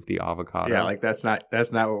remove the avocado. Yeah, like that's not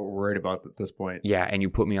what we're worried about at this point. Yeah, and you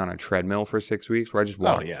put me on a treadmill for 6 weeks where I just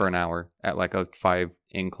walked for an hour at like a 5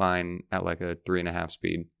 incline at like a 3.5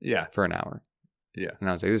 speed. Yeah. For an hour. Yeah. And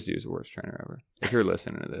I was like, this dude's the worst trainer ever. If you're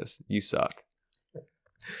listening to this, you suck.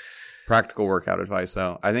 Practical workout advice,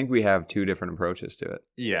 though. I think we have 2 different approaches to it.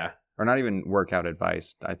 Yeah. Or not even workout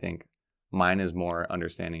advice. I think mine is more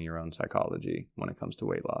understanding your own psychology when it comes to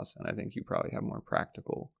weight loss. And I think you probably have more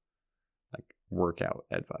practical like workout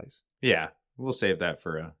advice. Yeah. We'll save that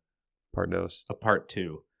for a part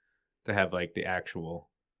 2 to have like the actual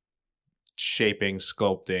shaping,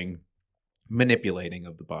 sculpting, manipulating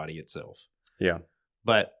of the body itself. Yeah.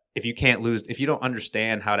 But if you don't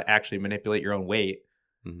understand how to actually manipulate your own weight,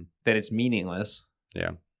 then it's meaningless.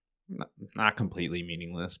 Yeah. Not completely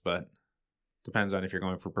meaningless, but depends on if you're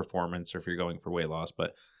going for performance or if you're going for weight loss.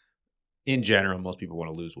 But in general, most people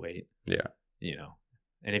want to lose weight. Yeah.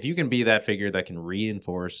 And if you can be that figure that can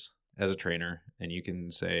reinforce as a trainer, and you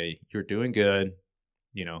can say, you're doing good,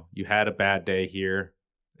 you had a bad day here,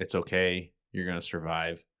 it's okay, you're going to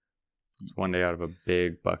survive. It's one day out of a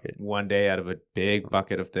big bucket. One day out of a big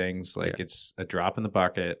bucket of things. Like it's a drop in the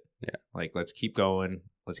bucket. Yeah. Like, let's keep going.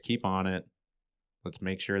 Let's keep on it. Let's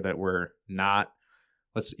make sure that we're not,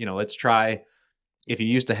 let's try. If you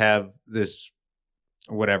used to have this,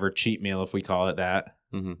 whatever, cheat meal, if we call it that,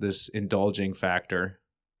 this indulging factor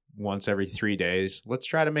once every 3 days, let's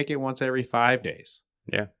try to make it once every 5 days.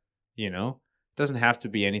 Yeah. It doesn't have to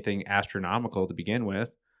be anything astronomical to begin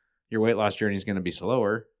with. Your weight loss journey is going to be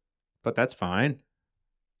slower, but that's fine.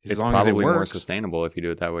 As long as it works. It's probably more sustainable if you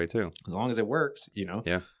do it that way too. As long as it works,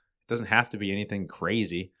 Yeah. It doesn't have to be anything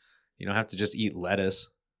crazy. You don't have to just eat lettuce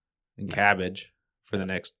and cabbage for the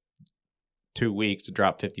next 2 weeks to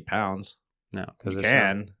drop 50 pounds. No, because it's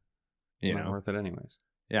not worth it anyways.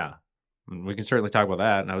 Yeah. We can certainly talk about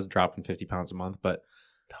that. And I was dropping 50 pounds a month, but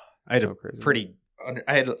I had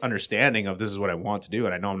I had understanding of this is what I want to do,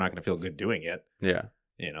 and I know I'm not going to feel good doing it. Yeah.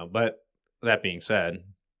 But that being said,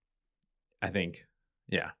 I think,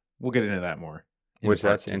 we'll get into that more. Which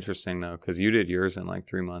that's interesting though, because you did yours in like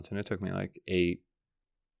 3 months, and it took me like 8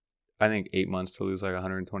 months to lose like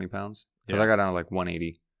 120 pounds. Because I got down to like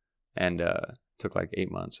 180, and took like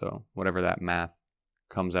 8 months. So whatever that math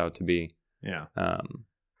comes out to be. Yeah.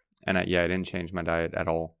 And I didn't change my diet at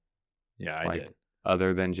all. Yeah, I did.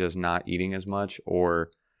 Other than just not eating as much,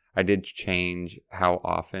 or I did change how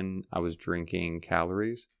often I was drinking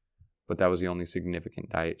calories, but that was the only significant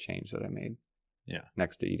diet change that I made. Yeah.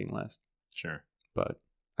 Next to eating less. Sure. But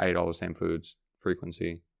I ate all the same foods,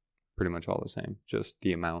 frequency, pretty much all the same. Just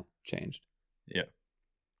the amount changed. Yeah.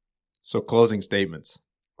 So closing statements.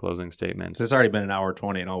 Closing statements. It's already been an hour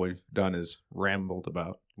 20 and all we've done is rambled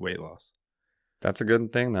about weight loss. That's a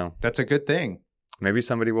good thing, though. That's a good thing. Maybe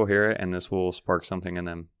somebody will hear it and this will spark something in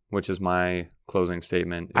them, which is my closing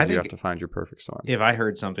statement. Is I you think have to find your perfect storm. If I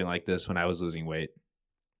heard something like this when I was losing weight,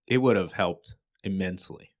 it would have helped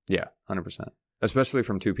immensely. Yeah, 100%. Especially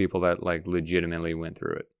from two people that like legitimately went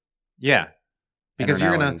through it. Yeah. Because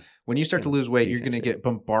And are now when you start to lose weight, you're decent going to shape. get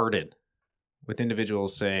bombarded with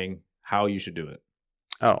individuals saying how you should do it.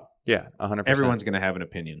 Oh, yeah, 100%. Everyone's going to have an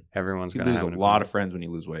opinion. Everyone's You going to lose have a an lot opinion. of friends when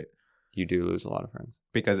you lose weight You do lose a lot of friends.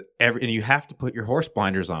 because and you have to put your horse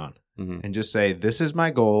blinders on Mm-hmm. and just say, this is my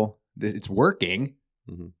goal. It's working.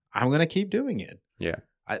 Mm-hmm. I'm going to keep doing it. Yeah.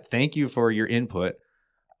 Thank you for your input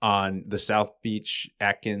on the South Beach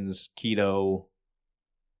Atkins keto,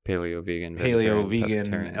 Paleo, vegan, paleo, vegetarian,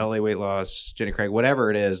 vegan, pescatarian, LA weight loss, Jenny Craig, whatever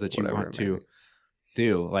it is that you whatever want it may to be.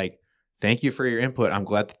 do. Like, thank you for your input. I'm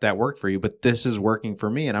glad that worked for you, but this is working for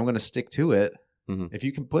me and I'm going to stick to it. Mhm. If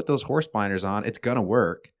you can put those horse blinders on, it's going to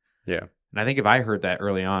work. Yeah. And I think if I heard that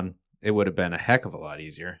early on, it would have been a heck of a lot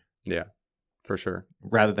easier Yeah, for sure.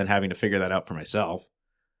 rather than having to figure that out for myself.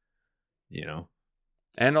 You know?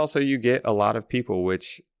 And also you get a lot of people,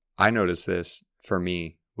 which I noticed this for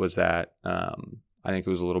me was that I think it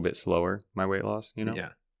was a little bit slower, my weight loss, you know? Yeah.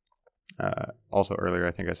 Also earlier,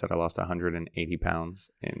 I think I said I lost 180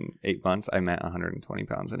 pounds in 8 months. I meant 120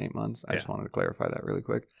 pounds in 8 months. I just wanted to clarify that really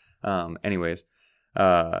quick. Anyways,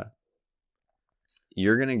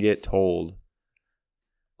 you're going to get told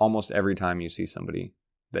almost every time you see somebody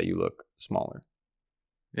that you look smaller.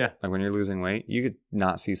 Yeah. Like when you're losing weight, you could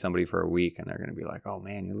not see somebody for a week and they're going to be like, oh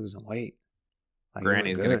man, you're losing weight. Like, you look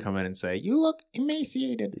Granny's going to good." come in and say, you look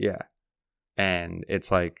emaciated. Yeah. And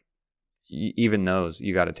it's like, even those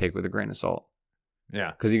you got to take with a grain of salt.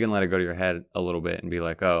 Yeah. Because you can let it go to your head a little bit and be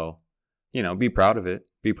like, oh, you know, be proud of it.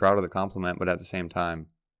 Be proud of the compliment. But at the same time,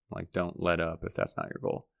 like, don't let up if that's not your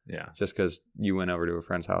goal. Yeah. Just because you went over to a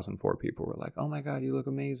friend's house and 4 people were like, oh my God, you look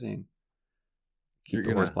amazing. Keep You're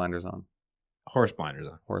the horse gonna- blinders on. Horse blinders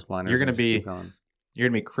on. Horse blinders. You're gonna and just be- keep going. You're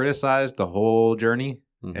going to be criticized the whole journey.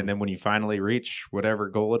 Mhm. And then when you finally reach whatever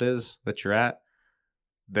goal it is that you're at,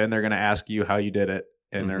 then they're going to ask you how you did it.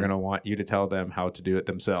 And they're Mhm. going to want you to tell them how to do it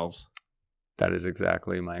themselves. That is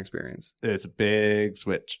exactly my experience. It's a big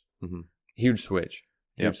switch. Huge switch.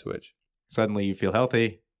 Huge Yep. switch. Suddenly you feel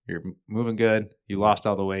healthy. You're moving good. You lost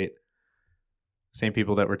all the weight. Same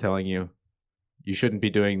people that were telling you, you shouldn't be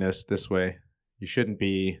doing this way. You shouldn't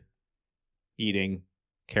be eating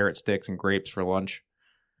carrot sticks and grapes for lunch.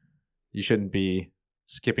 You shouldn't be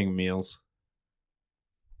skipping meals.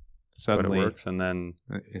 Suddenly, But it works. And then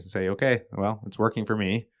you say, okay, well, it's working for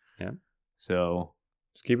me. Yeah. So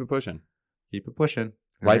just keep it pushing. keep it pushing.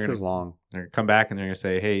 And Life they're is long. They're gonna come back and they're gonna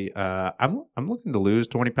say, hey, I'm looking to lose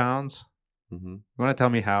 20 pounds. Hmm. You want to tell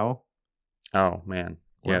me how? Oh, man.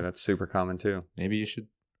 Yeah, Well- that's super common too. Maybe you should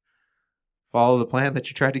follow the plan that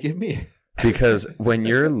you tried to give me. Because when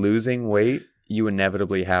you're losing weight, you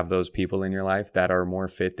inevitably have those people in your life that are more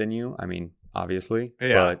fit than you. I mean, obviously,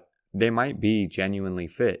 Yeah. but they might be genuinely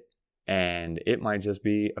fit, and it might just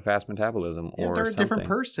be a fast metabolism Yeah, or they're a something. different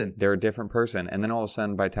person. They're a different person, and then all of a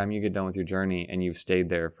sudden, by the time you get done with your journey and you've stayed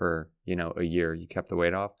there for a year, you kept the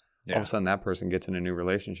weight off. All of a sudden, that person gets in a new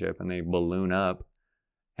relationship and they balloon up,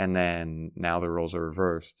 and then now the roles are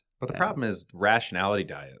reversed. But the Yeah. problem is the rationality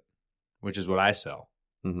diet, which is what I sell.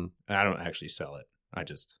 Hmm. And I don't actually sell it. I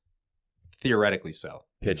just theoretically sell.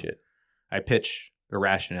 Pitch it. I pitch the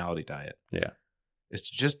rationality diet. Yeah. Is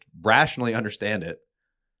to just rationally understand it,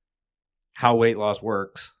 how weight loss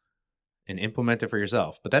works, and implement it for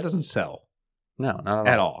yourself. But that doesn't sell No, not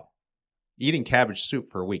at all. Eating cabbage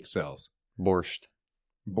soup for a week sells. Borscht.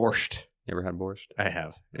 Borscht, You ever had borscht? I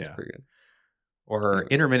have. That's Yeah. pretty good. Or Anyway.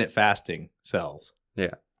 intermittent fasting sells.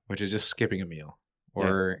 Yeah. Which is just skipping a meal.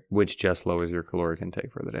 Or Which just lowers your caloric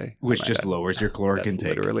intake for the day. which I might just add. lowers your caloric That's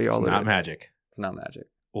intake. literally It's all it not is. magic. It's not magic.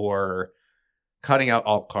 Or cutting out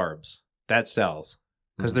all carbs. That sells.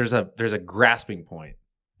 Because Mhm. there's a grasping point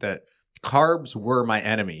that carbs were my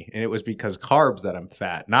enemy. And it was because carbs that I'm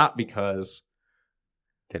fat, not because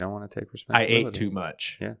They don't want to take I responsibility. ate too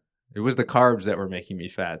much. Yeah. It was the carbs that were making me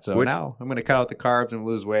fat. So Which- now I'm going to cut out the carbs and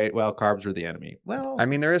lose weight. Well, carbs were the enemy. Well, I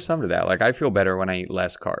mean, there is some to that. Like, I feel better when I eat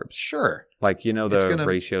less carbs. sure. Like, It's the gonna-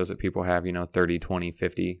 ratios that people have, 30, 20,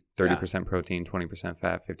 50, 30% protein, 20%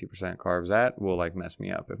 fat, 50% carbs. That will, mess me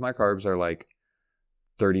up. If my carbs are,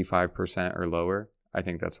 35% or lower, I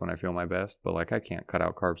think that's when I feel my best. But like I can't cut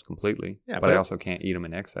out carbs completely. Yeah, but I also can't eat them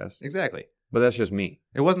in excess. Exactly. But that's just me.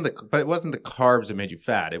 It wasn't the carbs that made you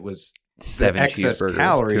fat. It was 7 the excess cheeseburgers,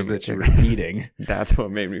 calories too that you many were eating That's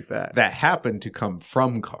what made me fat. that happened to come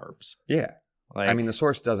from carbs. Yeah. Like, I mean, the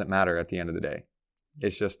source doesn't matter at the end of the day.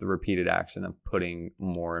 It's just the repeated action of putting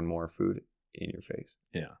more and more food in your face.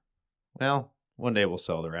 yeah. Well, one day we'll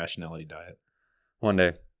sell the rationality diet. One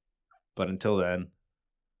day. But until then,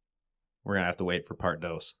 we're going to have to wait for part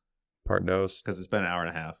dose Part dose. because it's been an hour and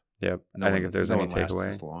a half. Yep. No I think one- if there's no any one lasts takeaway,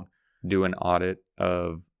 this long. do an audit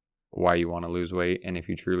of why you want to lose weight and if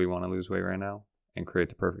you truly want to lose weight right now and create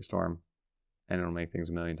the perfect storm. And it'll make things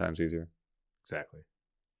a million times easier. Exactly.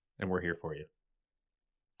 And we're here for you.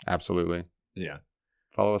 Absolutely. Yeah.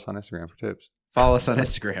 Follow us on Instagram for tips. Follow us on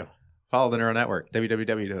Instagram. Follow the Neuro Network,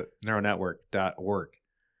 www.neuronetwork.org.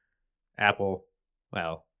 Apple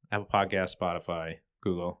Podcast, Spotify,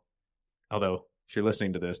 Google. Although, if you're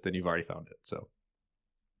listening to this, then you've already found it. So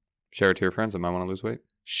Share it to your friends that might want to lose weight.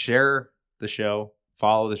 share the show,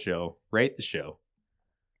 follow the show, rate the show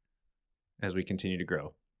as we continue to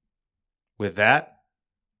grow. With that,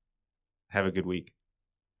 have a good week.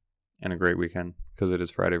 And a great weekend because it is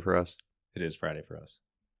Friday for us. It is Friday for us.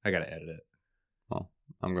 I got to edit it. Well,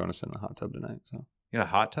 I'm going to sit in a hot tub tonight. So, You got a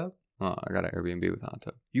hot tub? I got an Airbnb with a hot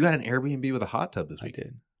tub. You got an Airbnb with a hot tub this I week?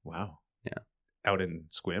 did. Wow. Yeah. Out in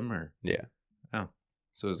Squim or? Yeah. Oh.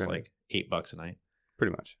 So it's Kinda. like $8 a night.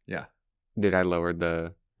 Pretty much. Yeah. Did I lowered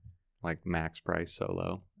the like max price so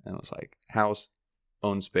low? And it was like house,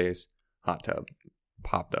 own space, hot tub.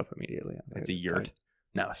 Popped up immediately. It's a yurt. tight.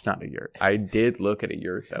 No, it's not a yurt. I did look at a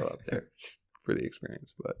yurt though up there just for the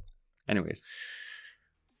experience. But anyways.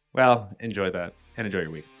 Well, enjoy that and enjoy your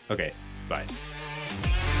week. Okay. Bye.